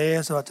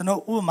Balule, so to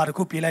know who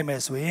Marcupila may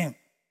swing.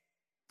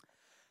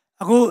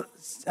 I go,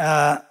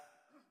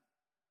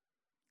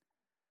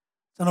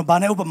 no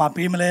Bane Upama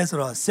Pimeles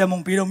or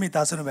Simon Piro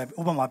Mitas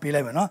Upama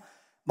Pile, no?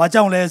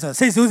 Bajam Les,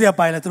 say Susia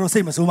Pilot,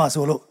 same Suma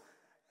Solo.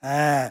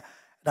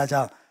 That's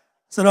how.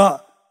 So,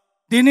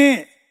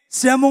 Dini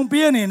Simon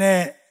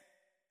Pianine,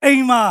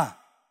 Aima,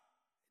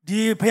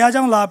 the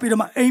Payajam La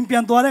Pidama, Aim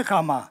Piantore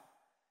Kama,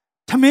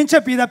 Tamincha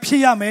Pida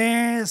Pia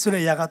me,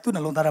 Sureyaga Tuna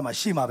Londarama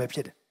Shima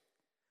Bepid.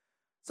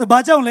 So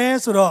Bajam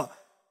Les or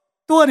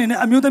Tuan in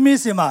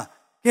Amutamissima,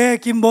 Ke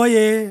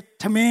Kimboye,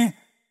 Tame,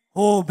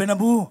 Ho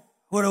Benabu,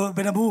 Ho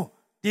Benabu.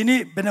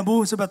 Dini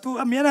Benabu Sabatu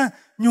Amena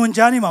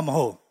Nunjani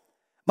Mamho.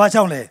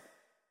 Bachale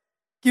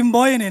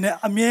Kimboy in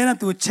Amena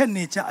to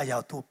Chenicha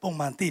Aya to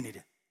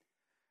Pongmantini.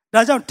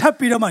 That's how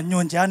Tapirama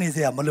Nunjani is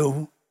a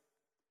Malu.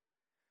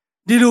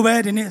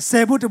 Dilube in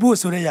Sebu to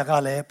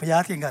Busuriagale,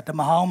 Piaking at the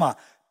Mahama,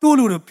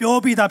 Tulu, Pure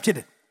beat up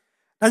chid.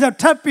 That's how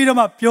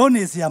Tapirama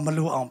Pionis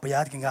Malu on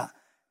Piakinga.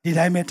 Did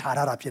I make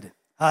Tara chid?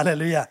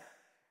 Hallelujah.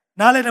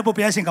 Now let the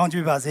population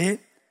country Bazi.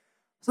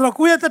 So the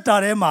Kuya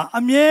Tarema,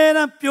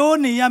 Amiena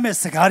Pioni Yame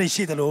Sagari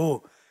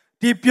Shidalo,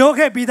 the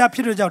Pioke Pida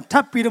Piruja,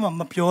 Tap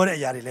Pirum Pure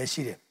Yarile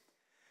Shide.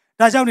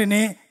 That's how the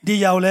name,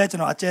 the Yaulet,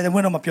 and Ache, the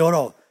winner of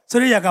Pioro,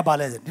 Suriaga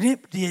Bales,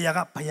 Nip, the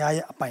Yaga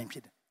Paya, a pine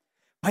pit.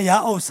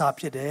 Paya o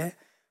sapide,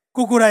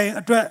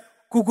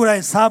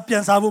 Kukurai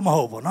Sapian Sabu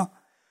Mahobo, no?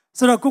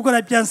 So the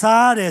Kukurai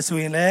Piansa, the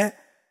Swinle,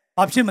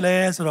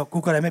 Papchimle, so the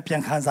Kukurai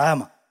Pian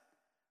Kanzama,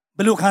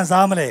 Belu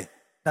Kanzamale,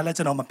 the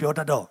legend of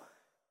Mapiota do.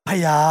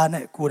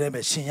 Payane Kureme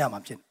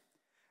Shinyamachin.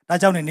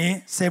 That's how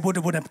any Sebu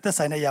to put a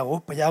Pesana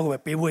Yago, Payago,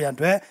 Pibu and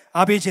Dwe,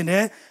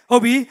 Abicine,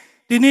 Obi,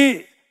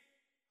 Dini,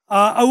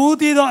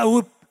 Audi,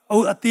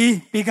 အတီး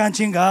ပေးကမ်းခြ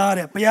င်းက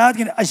တဲ့ဘုရားခ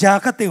င်အရာ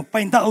ခတ်တဲ့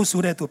ပိုင်တအုပ်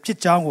ဆိုတဲ့သူဖြစ်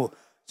ကြောင်းကို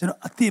ကျွန်တော်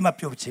အတိအမှ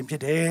ပြောခြင်းဖြ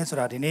စ်တယ်ဆို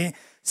တာဒီနေ့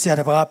ဆရာ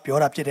တစ်ပါးပြော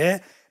တာဖြစ်တယ်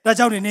ဒါ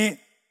ကြောင့်ဒီနေ့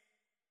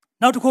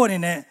နောက်တစ်ခုအနေ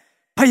နဲ့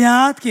ဘု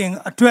ရားခင်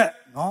အတွက်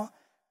နော်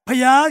ဘု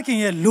ရားခင်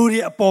ရဲ့လူတွေ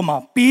အပေါ်မှာ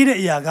ပေးတဲ့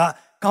အရာက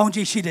ကောင်း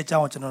ချီးရှိတဲ့အကြော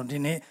င်းကိုကျွန်တော်ဒီ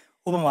နေ့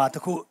ဥပမာတ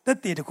စ်ခုသက်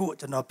တည်တစ်ခု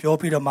ကျွန်တော်ပြော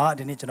ပြီးတော့မှ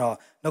ဒီနေ့ကျွန်တော်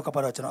နောက်ကပ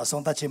တ်တော့ကျွန်တော်အ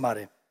ဆုံးသတ်ခြင်းပါတ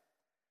ယ်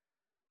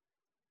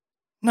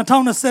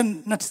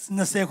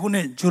2020ခုနှ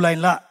စ်ဇူလိုင်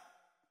လ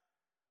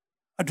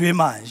အတွင်း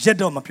မှာရက်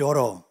တော့မပြော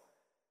တော့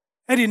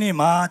အဲ့ဒီနေ့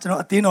မှာကျွန်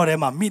တော်အတင်းတော်ထဲ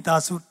မှာမိ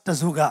သားစုတ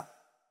စုက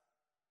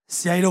ဆ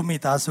ရာကြီးတို့မိ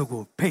သားစု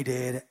ကိုဖိတ်တ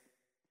ယ်တဲ့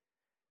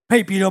ဖိ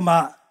တ်ပြီးတော့မှ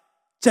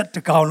ကြက်တ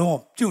ကောင်လုံးကို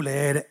ပြုတ်လဲ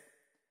တဲ့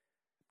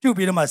ပြုတ်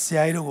ပြီးတော့မှဆ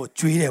ရာကြီးတို့ကို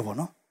ကြွေးတယ်ပေါ့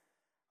နော်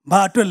ဘာ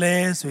အတွက်လဲ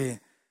ဆိုရင်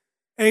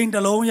အိမ်တ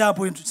လုံးရ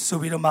ပွင့်ဆို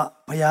ပြီးတော့မှ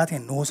ဘုရားခ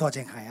င်နိုးဆော့ခြ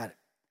င်းခံရတယ်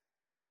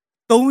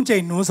၃ချိ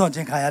န်နိုးဆော့ခြ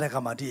င်းခံရတဲ့ခါ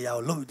မှာဒီအရာ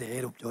ကိုလုပ်တ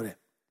ယ်လို့ပြောတယ်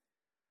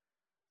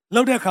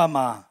လုပ်တဲ့ခါ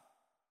မှာ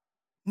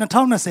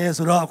2020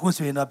ဆိုတော့အခု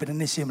ဆိုရင်တော့ဘယ်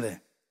နှစ်ရှိမလဲ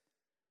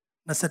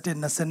21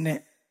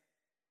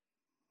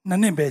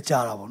 22နှစ်ပဲကြာ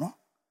တာပေါ့နော်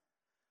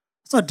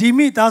ဆိုတော့ဒီ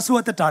မိသားစု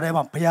အသက်တာထဲ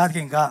မှာဘုရားခ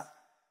င်က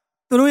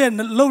သူတို့ရဲ့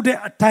လှုပ်တဲ့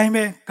အတိုင်း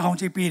ပဲကောင်း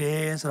ချီးပေးတယ်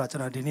ဆိုတော့ကျွ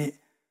န်တော်ဒီနေ့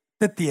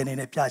သက်တည်အနေ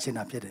နဲ့ပြချင်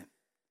တာဖြစ်တယ်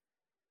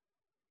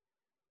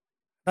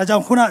ဒါကြော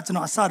င့်ခုနကျွန်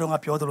တော်အစတုန်းက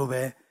ပြောသလို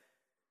ပဲ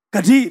ဂ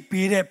တိ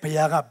ပေးတဲ့ဘု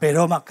ရားကဘယ်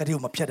တော့မှဂတိ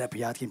ကိုမဖြတ်တဲ့ဘု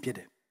ရားခင်ဖြစ်တ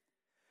ယ်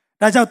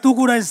ဒါကြောင့်သူ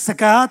ကိုယ်တိုင်စ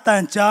ကားတ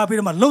န်ကြားပြီး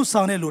တော့မှလှုပ်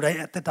ဆောင်တဲ့လူတိုင်း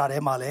အသက်တာထဲ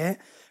မှာလည်း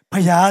ဘု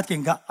ရားခ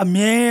င်ကအ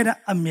မြဲတ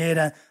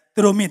မ်းသူ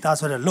တို့မိသား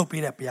စုတွေလှုပ်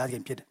ပေးတဲ့ဘုရားခ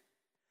င်ဖြစ်တယ်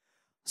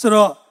ဆို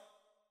တော့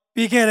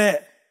ပြီးခဲ့တဲ့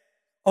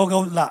ဩဂု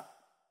တ်လ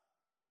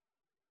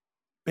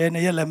ဘယ်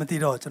နေ့ရက်လည်းမသိ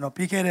တော့ကျွန်တော်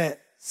ပြီးခဲ့တဲ့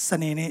စ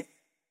နေနေ့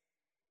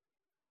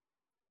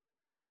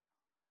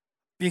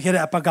ပြီးခဲ့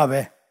တဲ့အပတ်က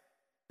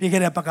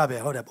ပဲ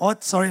ဟုတ်တယ်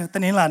sorry တ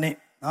နင်္လာနေ့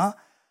နော်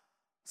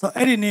ဆိုတော့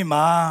အဲ့ဒီနေ့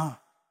မှာ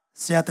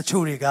ဆရာတ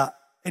ချို့တွေက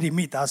အဲ့ဒီ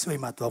မိသားစုအိ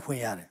မ်မှာတော်ဖွ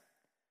င့်ရတယ်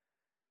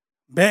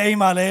ဘယ်အိမ်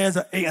မှာလဲ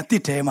ဆိုအိမ်အတ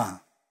စ်ထဲမှာ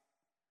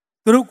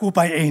သူတို့ကိုယ်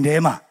ပိုင်အိမ်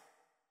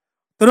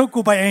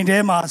ထဲ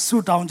မှာဆူ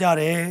တောင်းကြ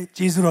တယ်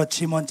ကျေးဇူးတော်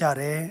ချီးမွမ်းကြ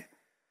တယ်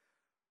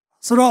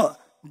ဆိုတော့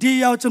ဒီ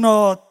ရောက်ကျွန်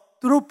တော်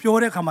သူတို့ပြော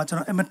တဲ့အခါမှာကျွန်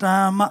တော်အမတ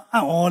န်မှ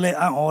အံ့ဩ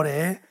တ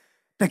ယ်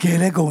တကယ်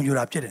လဲဂုဏ်ယူ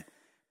တာဖြစ်တယ်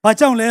ဘာ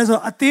ကြောင့်လဲဆို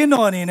တော့အတင်း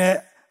တော်အနေနဲ့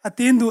အ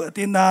တင်းသူအတ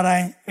င်းသားတို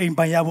င်းအိမ်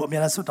ပိုင်ရဖို့အ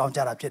များအားဆူတောင်းကြ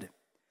တာဖြစ်တယ်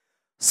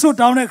ဆူ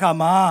တောင်းတဲ့အခါ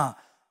မှာ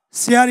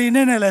ဆရာတွေ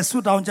နဲ့လည်းဆူ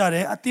တောင်းကြတ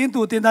ယ်အတင်းသူ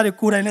အတင်းသားတွေ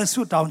ကိုယ်တိုင်လည်း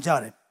ဆူတောင်းကြ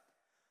တယ်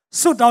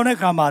ဆူတောင်းတဲ့အ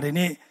ခါမှာဒီ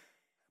နေ့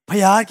ဘု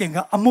ရားခင်က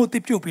အမှုတ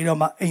စ်ပြုတ်ပြီးတော့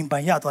မှအိမ်ပို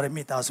င်ရသွားတဲ့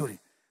မိသားစုတွေ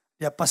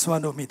ဒီပစွ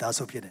မ်းတို့မိသား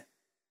စုဖြစ်တယ်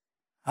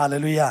ဟာလေ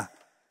လုယာ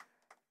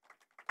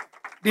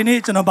ဒီနေ့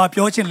ကျွန်တော်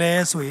ပြောချင်လဲ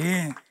ဆိုရ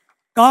င်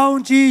ကောင်း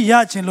ကြီးရ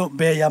ချင်လို့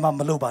ဘယ်ရာမှ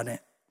မလုပ်ပါနဲ့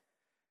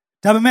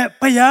ဒါပေမဲ့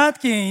ဘုရား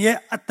ခင်ရဲ့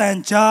အတန်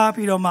ကြား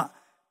ပြီးတော့မှ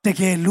တ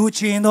ကယ်လူ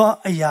ချင်းသော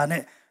အရာ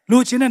နဲ့လူ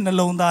ချင်းတဲ့နှ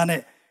လုံးသား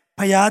နဲ့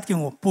ဘုရားခင်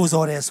ကိုပူ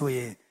ဇော်တယ်ဆိုရ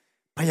င်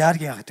ဘုရား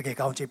ခင်ကတကယ်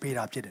ကောင်းချီးပေး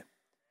တာဖြစ်တယ်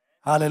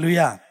ဟာလေလု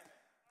ယာ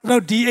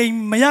တို့ဒီအိမ်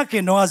မရခ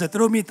င်တော့ဆိုသူ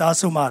တို့မိသား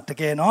စုမှာတ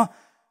ကယ်နော်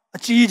အ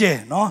ကြီးကျယ်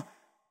နော်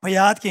ဘု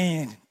ရားခင်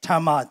ထာ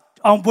မ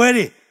အောင်ပွဲ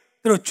တွေ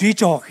သူတို့ကြွေး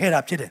ကြော်ခဲ့တာ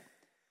ဖြစ်တယ်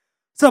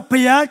ဆိုတော့ဘု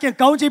ရားခင်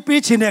ကောင်းချီး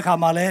ပေးခြင်းတဲ့အခါ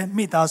မှာလည်း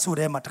မိသားစု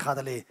ထဲမှာတစ်ခါတ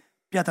လေ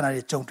ပြဿနာ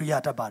တွေကြုံတွေ့ရ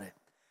တတ်ပါတယ်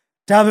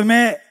ဒါပေ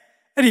မဲ့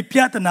အဲ့ဒီပြ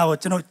ဿနာကို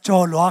ကျွန်တော်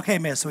ကြော်လွှားခဲ့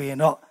မယ်ဆိုရင်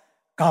တော့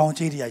ကောင်း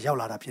ချီးတွေရောက်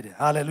လာတာဖြစ်တယ်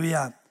ဟာလေလု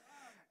ယာ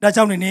ဒါ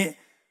ကြောင့်ဒီနေ့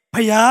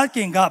ဘုရားခ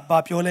င်ကဘာ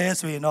ပြောလဲ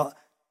ဆိုရင်တော့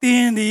တ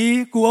င်းသည်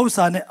ကိုယ်ဥစ္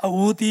စာနဲ့အ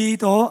ဝူးတီး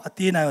တော့အ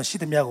သေးနိုင်ရှိ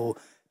သမျှကို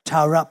ထာ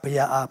ဝရဘု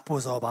ရားအားပူ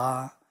ဇော်ပါ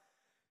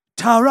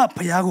ထာဝရ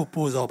ဘုရားကို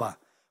ပူဇော်ပါ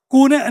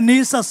ကိုယ်နဲ့အန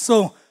ည်းဆက်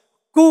ဆုံး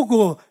ကို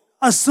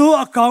အစိုး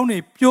အကောင်းတွေ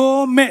ပြော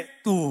မဲ့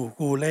သူ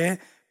ကိုလည်း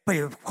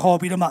ခေါ်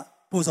ပြီးတော့မှ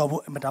ပူဇော်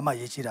ဖို့အမှန်တမ်း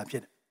ရေးချတာဖြ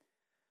စ်တယ်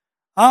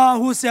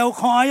ဟိုဆရာကို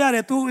ခွန်အားရတ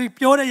ယ်သူ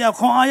ပြောတဲ့ຢာ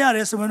ခွန်အားရတ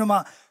ယ်ဆိုမှ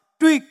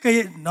တွေ့ကြ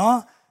နော်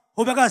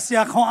ဟိုဘက်ကဆ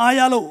ရာခွန်အားရ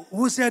လို့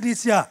ဟိုဆရာဒီ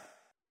ဆရာ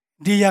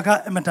ဒီຢာက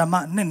အမှန်တမ်း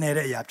နဲ့နေ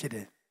တဲ့အရာဖြစ်တ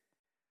ယ်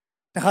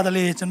တခါတ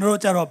လေကျွန်တော်တို့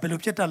ကြတော့ဘယ်လို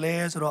ဖြစ်တတ်လဲ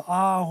ဆိုတော့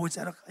ဟိုဆ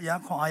ရာအရာ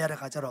ခွန်အားရတဲ့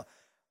ခါကျတော့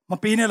မ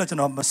ပေးနဲ့လို့ကျွ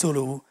န်တော်မဆို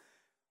လို့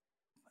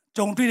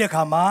ကြုံတွေ့တဲ့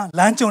ခါမှာလ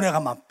မ်းကြုံတဲ့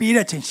ခါမှာပေး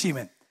တဲ့ချိန်ရှိမ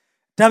ယ်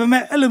ဒါပေ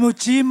မဲ့အဲ့လိုမျိုး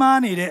ကြီးမား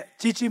နေတဲ့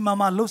ကြီး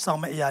မားလှုပ်ဆောင်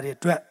မဲ့အရာတွေ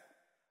အတွက်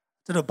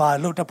ကျွန်တော်ဘာ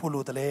လှုပ်တတ်ဖို့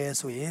လို့တလဲ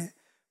ဆိုရင်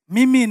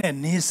မိမိနဲ့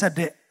နေဆက်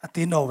တဲ့အသ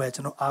င်းတော်ပဲ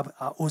ကျွန်တော်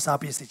အိုးစား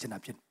ပေးစီချင်တာ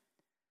ဖြစ်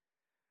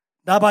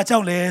ဒါဘာကြော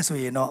င့်လဲဆို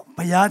ရင်တော့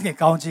ဘုရားခင်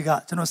ကောင်းကြီးက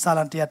ကျွန်တော်စာ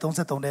လံ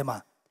133ထဲမှာ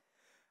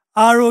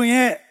အာရုံ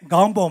ရဲ့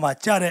ခေါင်းပေါ်မှာ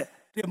ကြားတဲ့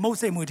ဒီမုတ်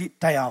စိတ်မှုတိ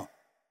တိုင်အောင်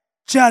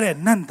ကြားတဲ့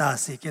နန္တာ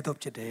စီကဲ့သို့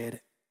ဖြစ်တယ်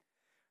တဲ့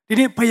ဒီ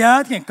နေ့ဘု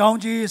ရားခင်ကောင်း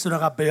ကြီးဆိုတာ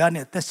ကဘယ်က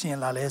နေသက်ရှင်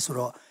လာလဲဆို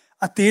တော့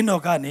အသင်း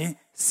တော်ကနေ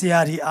ဆရာ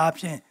ဒီအား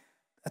ဖြင့်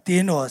အသ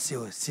င်းတော်စီ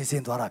ကိုစီစ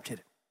ဉ်သွားတာဖြစ်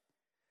တယ်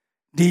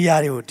ဒီຢာ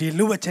တွေကိုဒီ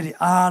လူဝတ်ချက်တွေ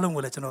အားလုံး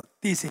ကိုလည်းကျွန်တော်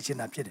သိစေချင်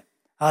တာဖြစ်တယ်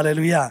ဟာလေ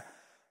လုယာ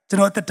ကျွန်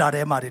တော်တက်တာ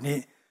ထဲမှာဒီနေ့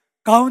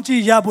ကောင်း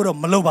ကြီးရဖို့တော့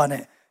မလုပ်ပါ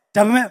နဲ့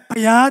ဒါပေမဲ့ဘု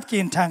ရားခ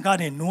င်ထံက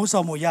နေနိုးဆော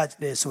င်မှုရ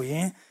တယ်ဆိုရ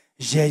င်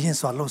ရဲရင်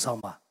စွာလှုပ်ဆောင်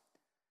ပါ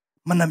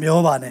မနှမျော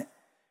ပါနဲ့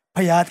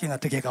ဘုရားခင်က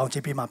တကယ်ကောင်း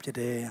ချီးပေးမှဖြစ်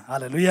တယ်ဟာ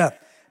လေလုယာ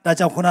ဒါ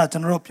ကြောင့်ခုနကျွ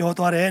န်တော်တို့ပြော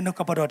သွားတဲ့နှုတ်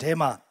ကပတ်တော်ထဲ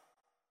မှာ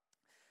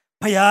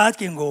ဘုရား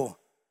ခင်ကို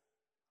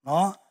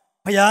နော်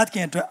ဘုရားခ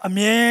င်အတွက်အ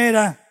မြဲတ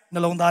မ်းနှ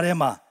လုံးသားထဲ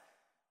မှာ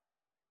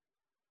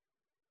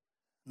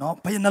နော်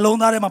ဖခင်နှလုံး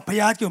သားထဲမှာဖခ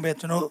င်ကြုံပဲ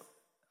ကျွန်တော်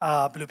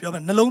ဘယ်လိုပြောမ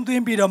လဲနှလုံးသွ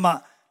င်းပြီးတော့မှ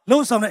လှု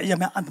ပ်ဆောင်တဲ့အရာ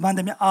များအမှန်တ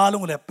ည်းများအား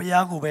လုံးကိုလည်းဖခ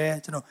င်ကိုပဲ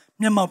ကျွန်တော်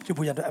မျက်မှောက်ပြု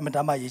ဖို့ရတဲ့အမတ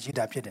မရည်ရှိ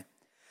တာဖြစ်တယ်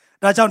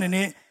ဒါကြောင့်ဒီ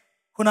နေ့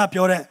ခုန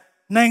ပြောတဲ့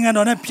နိုင်ငံ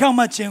တော်နဲ့ဖြောင့်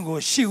မတ်ခြင်းကို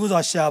ရှိဥ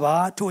စွာရှာပါ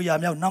ထိုအရာ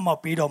များနောက်မှ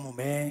ပေးတော်မူ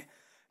မယ်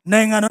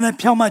နိုင်ငံတော်နဲ့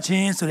ဖြောင့်မတ်ခြ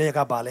င်းဆိုတဲ့က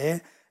ပါလေ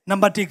နံ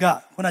ပါတ်1က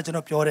ခုနကျွန်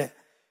တော်ပြောတဲ့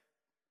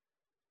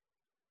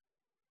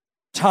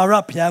ခြာရ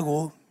ဘုရား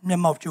ကိုမျ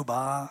က်မှောက်ပြု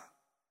ပါ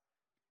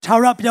ခြာ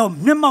ရဘုရားကို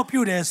မျက်မှောက်ပြု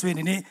တယ်ဆိုရင်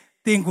ဒီနေ့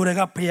သင်ကိုယ်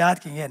ကဘုရား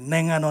ခင်ရဲ့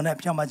နိုင်ငံတော်နဲ့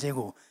ဖြောင့်မတ်ခြင်း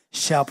ကို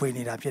ရှာဖွေ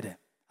နေတာဖြစ်တယ်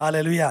ဟာ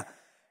လေလုယာ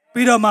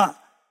ပြီးတော့မှ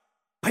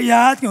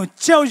ဖျားကို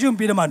ကြောက်ရွံ့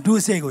ပြီးတော့မှဒု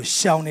စရိုက်ကို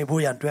ရှောင်နေ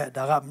ဖို့ရန်အတွက်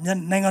ဒါက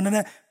နိုင်ငံတော်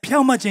နဲ့ဖြော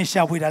င့်မတ်ခြင်း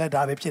ရှာဖွေတာလည်း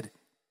ဒါပဲဖြစ်တယ်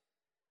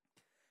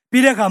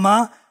ပြီးတဲ့အခါမှာ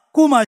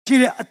ကိုယ်မှာရှိ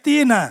တဲ့အ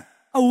သီးအနှံ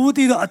အဝူး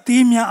သီးသောအ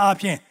သီးများအ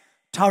ပြင်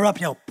ထာဝရ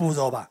ဘုရားပူ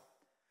ဇော်ပါ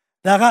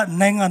ဒါက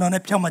နိုင်ငံတော်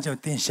နဲ့ဖြောင့်မတ်ခြင်း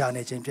ကိုသင်ရှာ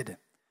နေခြင်းဖြစ်တယ်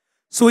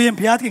ဆိုရင်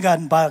ဘုရားသခင်က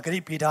ဘာဂရိ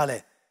ပေးထားလဲ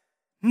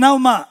နော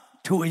က်မှ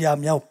ထိုအရာ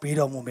မြောက်ပေး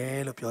တော်မူမ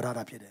ယ်လို့ပြောထား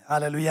တာဖြစ်တယ်ဟာ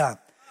လေလုယာ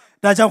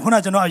ဒါကြောင့်ခုန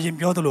ကျွန်တော်အရင်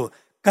ပြောသလို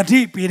ဂတိ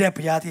ပေးတဲ့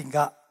ဘုရားသခင်က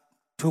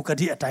ထိုဂ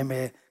တိအတိုင်းပဲ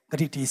ဂ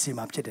တိတီးစီ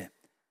မှာဖြစ်တယ်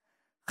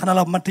ခဏ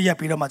လောက်မတည့်ရ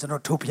ပြီးတော့မှကျွန်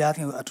တော်ထိုဘုရားသခ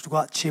င်ကိုအတူတူက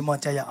ချီးမွ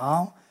မ်းကြရအော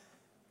င်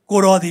ကို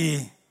တော်ဒီ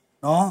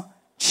နော်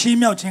ချီး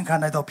မြှောက်ခြင်းခံ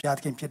နိုင်သောဘုရားသ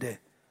ခင်ဖြစ်တယ်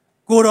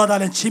ကိုတော်သား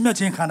လည်းချီးမြှောက်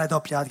ခြင်းခံနိုင်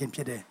သောဘုရားသခင်ဖြ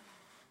စ်တယ်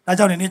ဒါ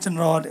ကြောင့်ဒီနေ့ကျွန်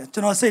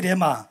တော်စိတ်ထဲ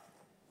မှာ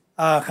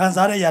ခံ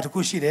စားတဲ့အရာတစ်ခု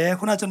ရှိတယ်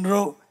ခုနကျွန်တော်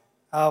တို့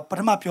ပ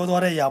ထမပြော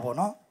သွားတဲ့အရာပေါ့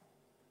နော်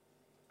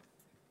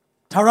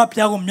ထာဝရဘု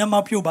ရားကိုမျက်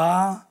မှောက်ပြုပါ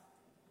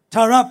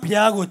ထာဝရဘု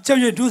ရားကိုကြော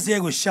က်ရွံ့ဒုစရို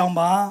က်ကိုရှောင်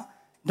ပါ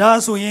ဒါ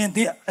ဆိုရင်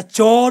ဒီအ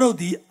ကျော်တို့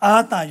ဒီအာ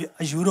တာ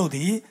အယူတို့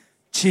ဒီ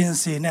ချင်း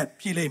စေနဲ့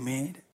ပြည့်လိမ့်မယ်